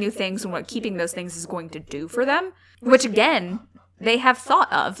acquiring new things and what keeping those things is going to do for them, which again, they have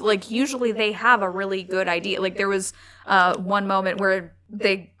thought of. Like, usually they have a really good idea. Like, there was one moment where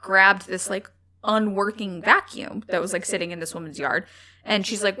they grabbed this like unworking vacuum that was like sitting in this woman's yard, and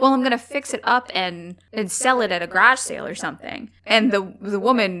she's like, well, I'm gonna fix it up and sell it at a garage sale or something. And the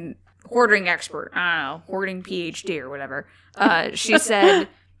woman, hoarding expert, I don't know, hoarding PhD or whatever, she said,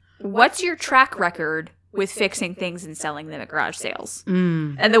 what's your track record with fixing things and selling them at garage sales?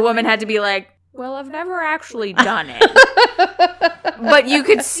 And the woman had to be like, well, I've never actually done it. But you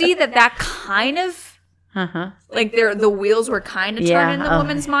could see that kind of like the wheels were kind of turning in the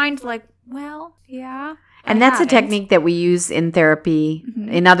woman's mind, like, well, yeah. And that's a technique that we use in therapy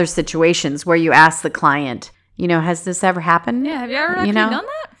in other situations where you ask the client, has this ever happened? Yeah, have you ever actually done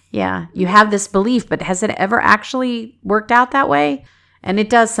that? Yeah, you have this belief, but has it ever actually worked out that way? And it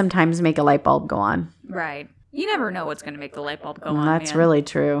does sometimes make a light bulb go on. Right. You never know what's going to make the light bulb go on. That's really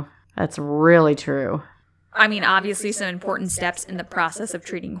true. That's really true. I mean, obviously some important steps in the process of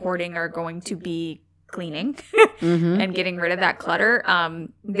treating hoarding are going to be cleaning and getting rid of that clutter.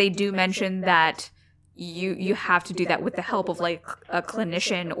 They do mention that you have to do that with the help of like a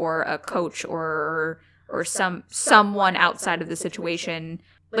clinician or a coach or someone outside of the situation.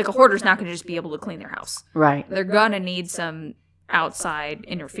 Like, a hoarder's not going to just be able to clean their house. Right. They're going to need some outside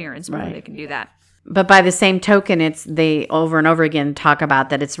interference before they can do that. But by the same token, they over and over again talk about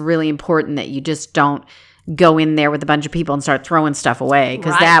that it's really important that you just don't go in there with a bunch of people and start throwing stuff away,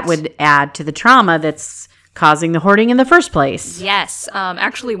 because that would add to the trauma that's causing the hoarding in the first place. Yes.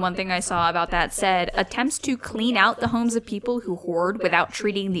 Actually, one thing I saw about that said, attempts to clean out the homes of people who hoard without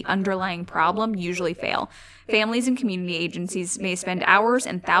treating the underlying problem usually fail. Families and community agencies may spend hours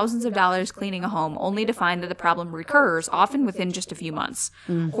and thousands of dollars cleaning a home, only to find that the problem recurs, often within just a few months.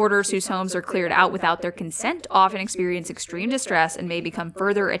 Hoarders whose homes are cleared out without their consent often experience extreme distress and may become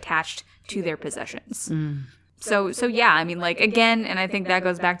further attached to their possessions. So yeah, I mean, like, again, and I think that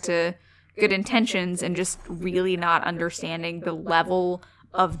goes back to good intentions and just really not understanding the level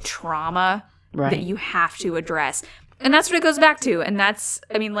of trauma that you have to address. And that's what it goes back to. And that's,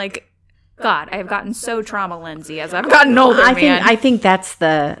 I mean, like, God, I have gotten so trauma Lindsay as I've gotten older, I think that's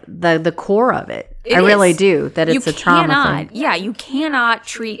the core of it. I really do, that it's a trauma thing. Yeah, you cannot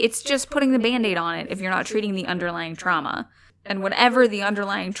treat, it's just putting the Band-Aid on it if you're not treating the underlying trauma. And whatever the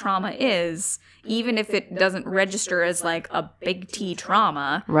underlying trauma is, even if it doesn't register as like a big T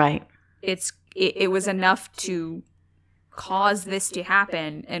trauma, right? It was enough to cause this to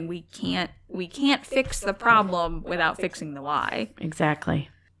happen, and we can't fix the problem without fixing the why. Exactly.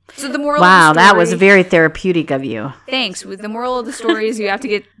 So the moral Wow, of the story, that was very therapeutic of you. Thanks. With the moral of the story is you have to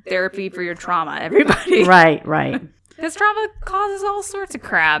get therapy for your trauma, everybody. Right. Because trauma causes all sorts of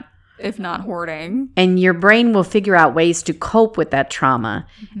crap, if not hoarding. And your brain will figure out ways to cope with that trauma.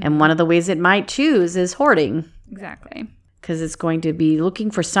 And one of the ways it might choose is hoarding. Exactly. Because it's going to be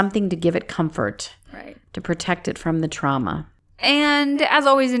looking for something to give it comfort. Right. To protect it from the trauma. And as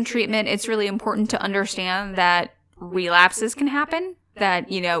always in treatment, it's really important to understand that relapses can happen.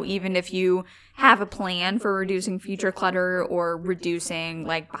 That, even if you have a plan for reducing future clutter or reducing,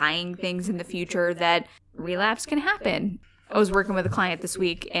 buying things in the future, that relapse can happen. I was working with a client this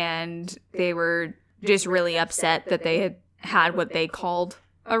week, and they were just really upset that they had what they called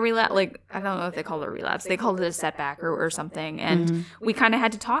a relapse. I don't know if they called it a relapse. They called it a setback or something. And we kind of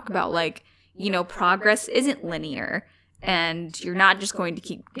had to talk about, progress isn't linear. And you're not just going to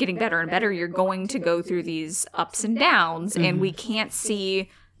keep getting better and better. You're going to go through these ups and downs. And we can't see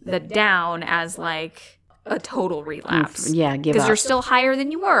the down as a total relapse. Yeah, give up. Because you're still higher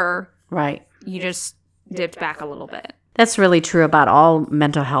than you were. Right. You just dipped back a little bit. That's really true about all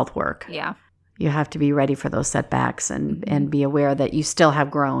mental health work. Yeah. You have to be ready for those setbacks and be aware that you still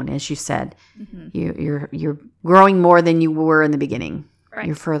have grown, as you said. You're growing more than you were in the beginning. Right.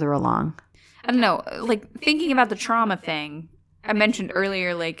 You're further along. I don't know, thinking about the trauma thing, I mentioned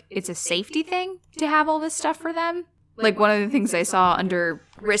earlier, it's a safety thing to have all this stuff for them. One of the things I saw under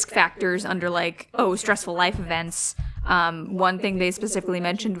risk factors, under stressful life events, one thing they specifically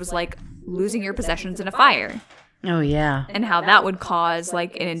mentioned was losing your possessions in a fire. Oh, yeah. And how that would cause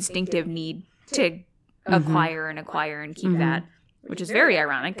an instinctive need to acquire and keep that. Which is very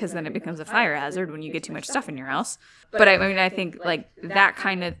ironic because then it becomes a fire hazard when you get too much stuff in your house. But I think that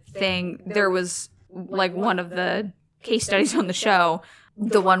kind of thing, there was one of the case studies on the show,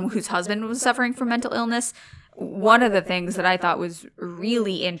 the one whose husband was suffering from mental illness. One of the things that I thought was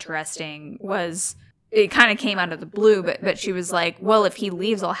really interesting was it kind of came out of the blue, but she was like, well, if he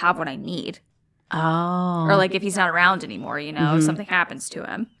leaves, I'll have what I need. Oh. Or if he's not around anymore, if something happens to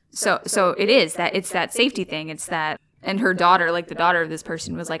him. So it is that, it's that safety thing. It's that. And her daughter, the daughter of this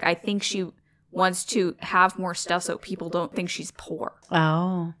person, was I think she wants to have more stuff so people don't think she's poor.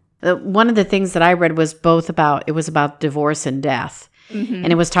 Oh. One of the things that I read was about divorce and death. And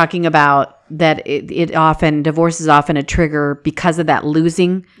it was talking about that divorce is often a trigger because of that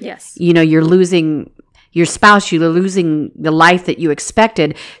losing. Yes. You're losing your spouse, you're losing the life that you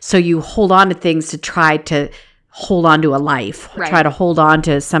expected. So you hold on to things to try to hold on to a life, try to hold on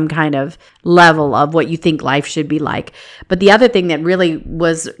to some kind of level of what you think life should be like. But the other thing that really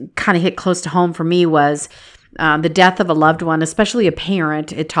was kind of hit close to home for me was the death of a loved one, especially a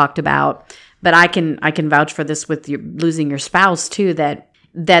parent. It talked about, but I can vouch for this with losing your spouse too. That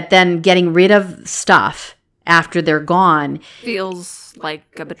then getting rid of stuff after they're gone feels like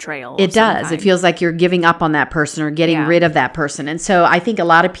a betrayal. It does. It feels like you're giving up on that person or getting rid of that person. And so I think a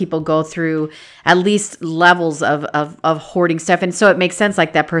lot of people go through at least levels of hoarding stuff. And so it makes sense,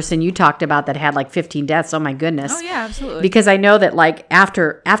 that person you talked about that had 15 deaths. Oh my goodness. Oh yeah, absolutely. Because I know that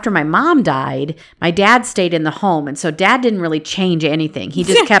after my mom died, my dad stayed in the home. And so dad didn't really change anything. He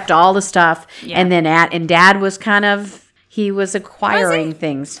just kept all the stuff. Yeah. And then and dad was he was acquiring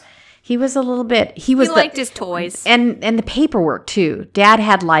things. He was a little bit. He liked his toys and the paperwork too. Dad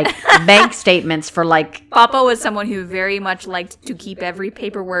had bank statements for Papa was someone who very much liked to keep every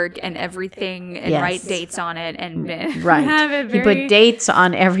paperwork and everything and write dates on it and right. He put dates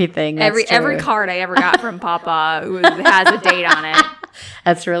on everything. Every card I ever got from Papa has a date on it.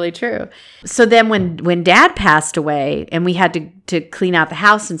 That's really true. So then when Dad passed away and we had to clean out the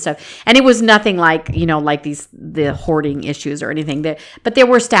house and stuff, and it was nothing like the hoarding issues or anything, but there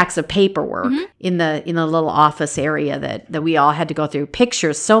were stacks of paperwork in the little office area that we all had to go through.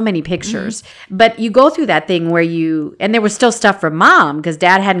 Pictures, so many pictures. But you go through that thing where and there was still stuff from Mom because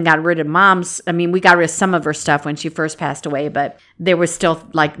Dad hadn't got rid of Mom's. I mean, we got rid of some of her stuff when she first passed away, but there was still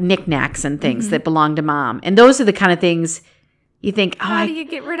knickknacks and things that belonged to Mom. And those are the kind of things you think, how do you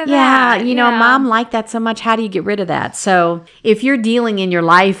get rid of that? Yeah, Mom liked that so much. How do you get rid of that? So if you're dealing in your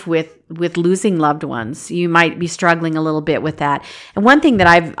life with losing loved ones, you might be struggling a little bit with that. And one thing that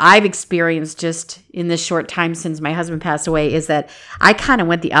I've experienced just in this short time since my husband passed away is that I kind of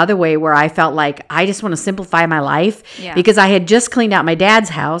went the other way where I felt like I just want to simplify my life because I had just cleaned out my dad's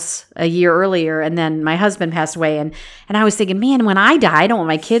house a year earlier and then my husband passed away and I was thinking, man, when I die, I don't want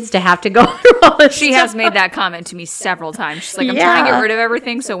my kids to have to go through all this She has made that comment to me several times. She's like, I'm trying to get rid of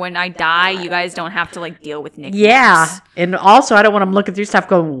everything so when I die, you guys don't have to deal with knickknacks. Yeah. And also I don't want them looking through stuff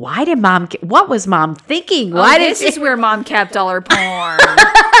going, what was Mom thinking? This is where Mom kept all her porn.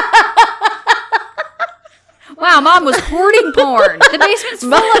 Wow, No, Mom was hoarding porn. The basement's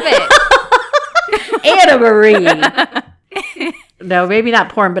full of it. Anna Marie. No, maybe not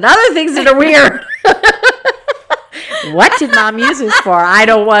porn, but other things that are weird. What did Mom use this for? I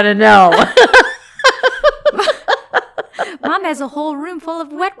don't want to know. Mom has a whole room full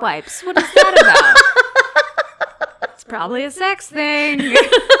of wet wipes. What is that about? It's probably a sex thing.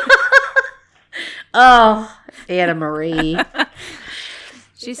 Oh, Anna Marie.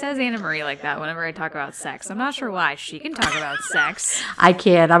 She says Anna Marie like that whenever I talk about sex. I'm not sure why. She can talk about sex. I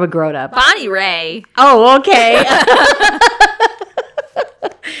can't. I'm a grown up. Bonnie Ray. Oh, okay.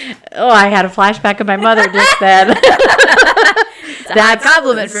 Oh, I had a flashback of my mother just then. That's a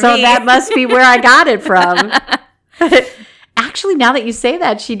compliment for so me. that must be where I got it from. Actually, now that you say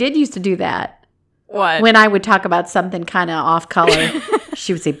that, she did used to do that. What? When I would talk about something kind of off color,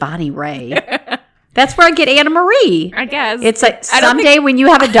 she would say Bonnie Ray. That's where I get Anna Marie. I guess. It's like someday when you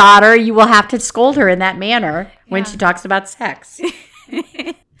have a daughter, you will have to scold her in that manner when she talks about sex.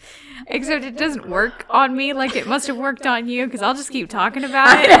 Except it doesn't work on me like it must have worked on you, because I'll just keep talking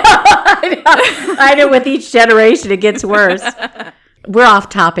about it. I know. With each generation, it gets worse. We're off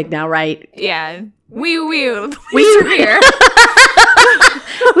topic now, right? Yeah. Wee are here.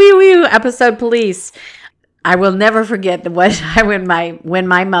 Wee wee episode police. I will never forget the one time when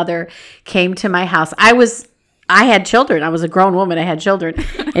my mother came to my house. I had children. I was a grown woman. I had children.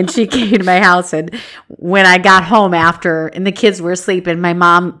 And she came to my house. And when I got home after, and the kids were asleep, and my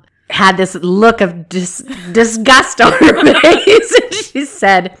mom had this look of disgust on her face. And she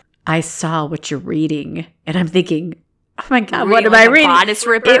said, "I saw what you're reading." And I'm thinking, oh my God, what am I reading? Bodice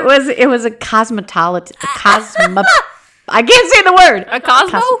ripper? It was a cosmetologist. I can't say the word. A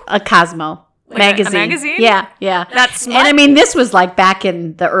Cosmo? A Cosmo. Magazine. A magazine? Yeah. That's smart. And I mean, this was like back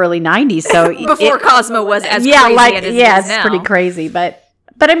in the early 90s. So before Cosmo was as crazy as it is it's now. pretty crazy. But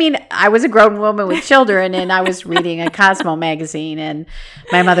I mean, I was a grown woman with children, and I was reading a Cosmo magazine, and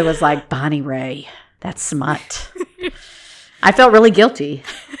my mother was like, "Bonnie Ray, that's smut." I felt really guilty.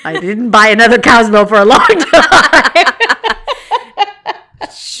 I didn't buy another Cosmo for a long time.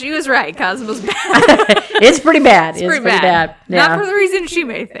 She was right. Cosmo's bad. It's pretty bad. It's pretty bad. Yeah. Not for the reason she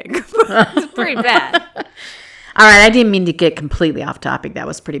may think. But it's pretty bad. All right. I didn't mean to get completely off topic. That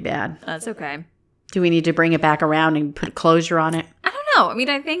was pretty bad. That's okay. Do we need to bring it back around and put closure on it? I don't know. I mean,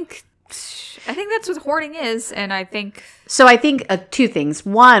 I think that's what hoarding is, and I think... So I think two things.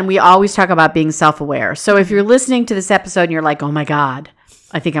 One, we always talk about being self-aware. So if you're listening to this episode and you're like, oh my God,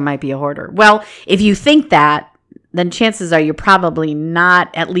 I think I might be a hoarder. Well, if you think that, then chances are you're probably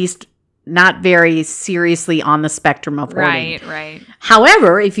not very seriously on the spectrum of hoarding. Right.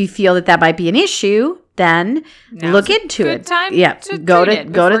 However, if you feel that might be an issue, then look into it. Go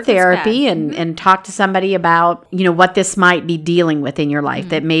to therapy and talk to somebody about, what this might be dealing with in your life,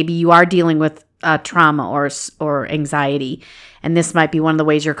 that maybe you are dealing with trauma or anxiety, and this might be one of the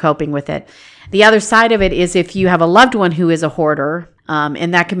ways you're coping with it. The other side of it is if you have a loved one who is a hoarder,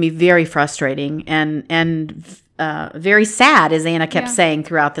 and that can be very frustrating and very sad, as Anna kept saying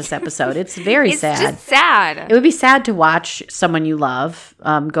throughout this episode. It's very sad. It's just sad. It would be sad to watch someone you love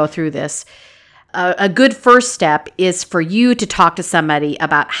go through this. A good first step is for you to talk to somebody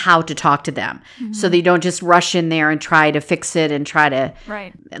about how to talk to them, so that you don't just rush in there and try to fix it and try to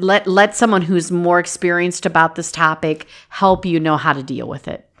let someone who's more experienced about this topic help you know how to deal with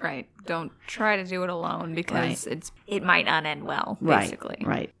it. Right. Don't try to do it alone, because it might not end well, basically.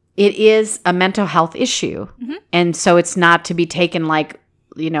 Right. It is a mental health issue. And so it's not to be taken like,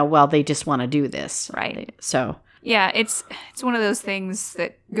 well, they just want to do this. Right. So... Yeah, it's one of those things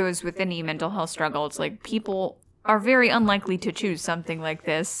that goes with any mental health struggle. It's like people are very unlikely to choose something like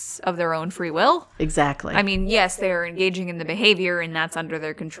this of their own free will. Exactly. I mean, yes, they're engaging in the behavior and that's under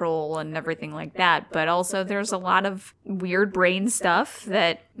their control and everything like that. But also there's a lot of weird brain stuff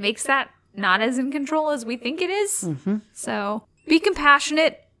that makes that not as in control as we think it is. So be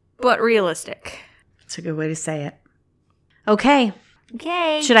compassionate, but realistic. That's a good way to say it. Okay.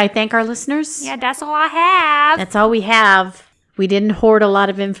 Okay. Should I thank our listeners? Yeah, that's all I have. That's all we have. We didn't hoard a lot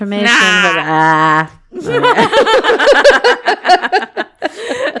of information. Nah.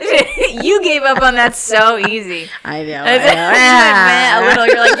 You gave up on that so easy. I know. A little.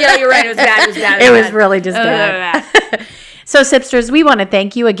 You're like, yeah, you're right. It was bad. It was really just bad. So, Sipsters, we want to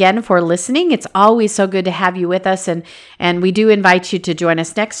thank you again for listening. It's always so good to have you with us, and we do invite you to join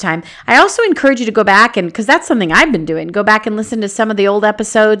us next time. I also encourage you to go back, and because that's something I've been doing, go back and listen to some of the old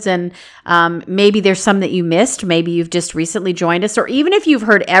episodes, and maybe there's some that you missed. Maybe you've just recently joined us, or even if you've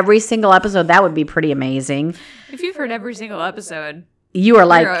heard every single episode, that would be pretty amazing. If you've heard every single episode, you are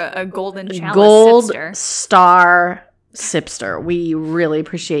like a golden chalice gold Sipster. Star Sipster. We really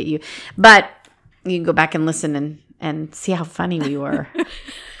appreciate you. But You can go back and listen and see how funny we were.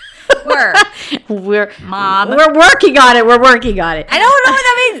 We're Mom. We're working on it. We're working on it. I don't know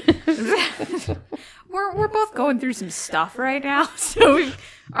what that means. We're both going through some stuff right now, so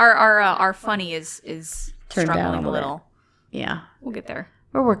our funny is Turned struggling down a little. Yeah, We'll get there.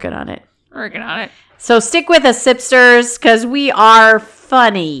 we're working on it. We're working on it. So stick with us, Sipsters, because we are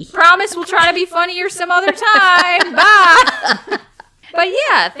funny. Promise we'll try to be funnier some other time. Bye. But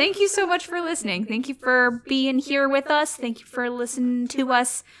yeah, thank you so much for listening. Thank you for being here with us. Thank you for listening to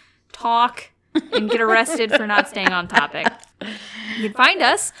us talk and get arrested for not staying on topic. You can find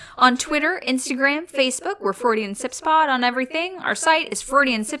us on Twitter, Instagram, Facebook. We're Freudian Sipspod on everything. Our site is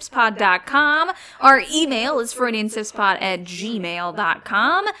freudiansipspod.com. Our email is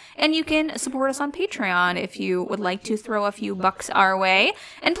freudiansipspod@gmail.com. And you can support us on Patreon if you would like to throw a few bucks our way.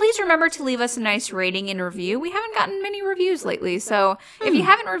 And please remember to leave us a nice rating and review. We haven't gotten many reviews lately, so if you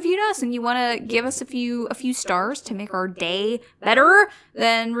haven't reviewed us and you want to give us a few stars to make our day better,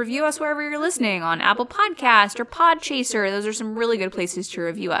 then review us wherever you're listening, on Apple Podcast or Podchaser. Those are some really good places to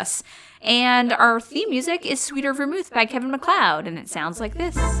review us. And our theme music is Sweeter Vermouth by Kevin MacLeod, and it sounds like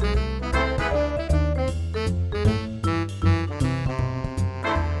this.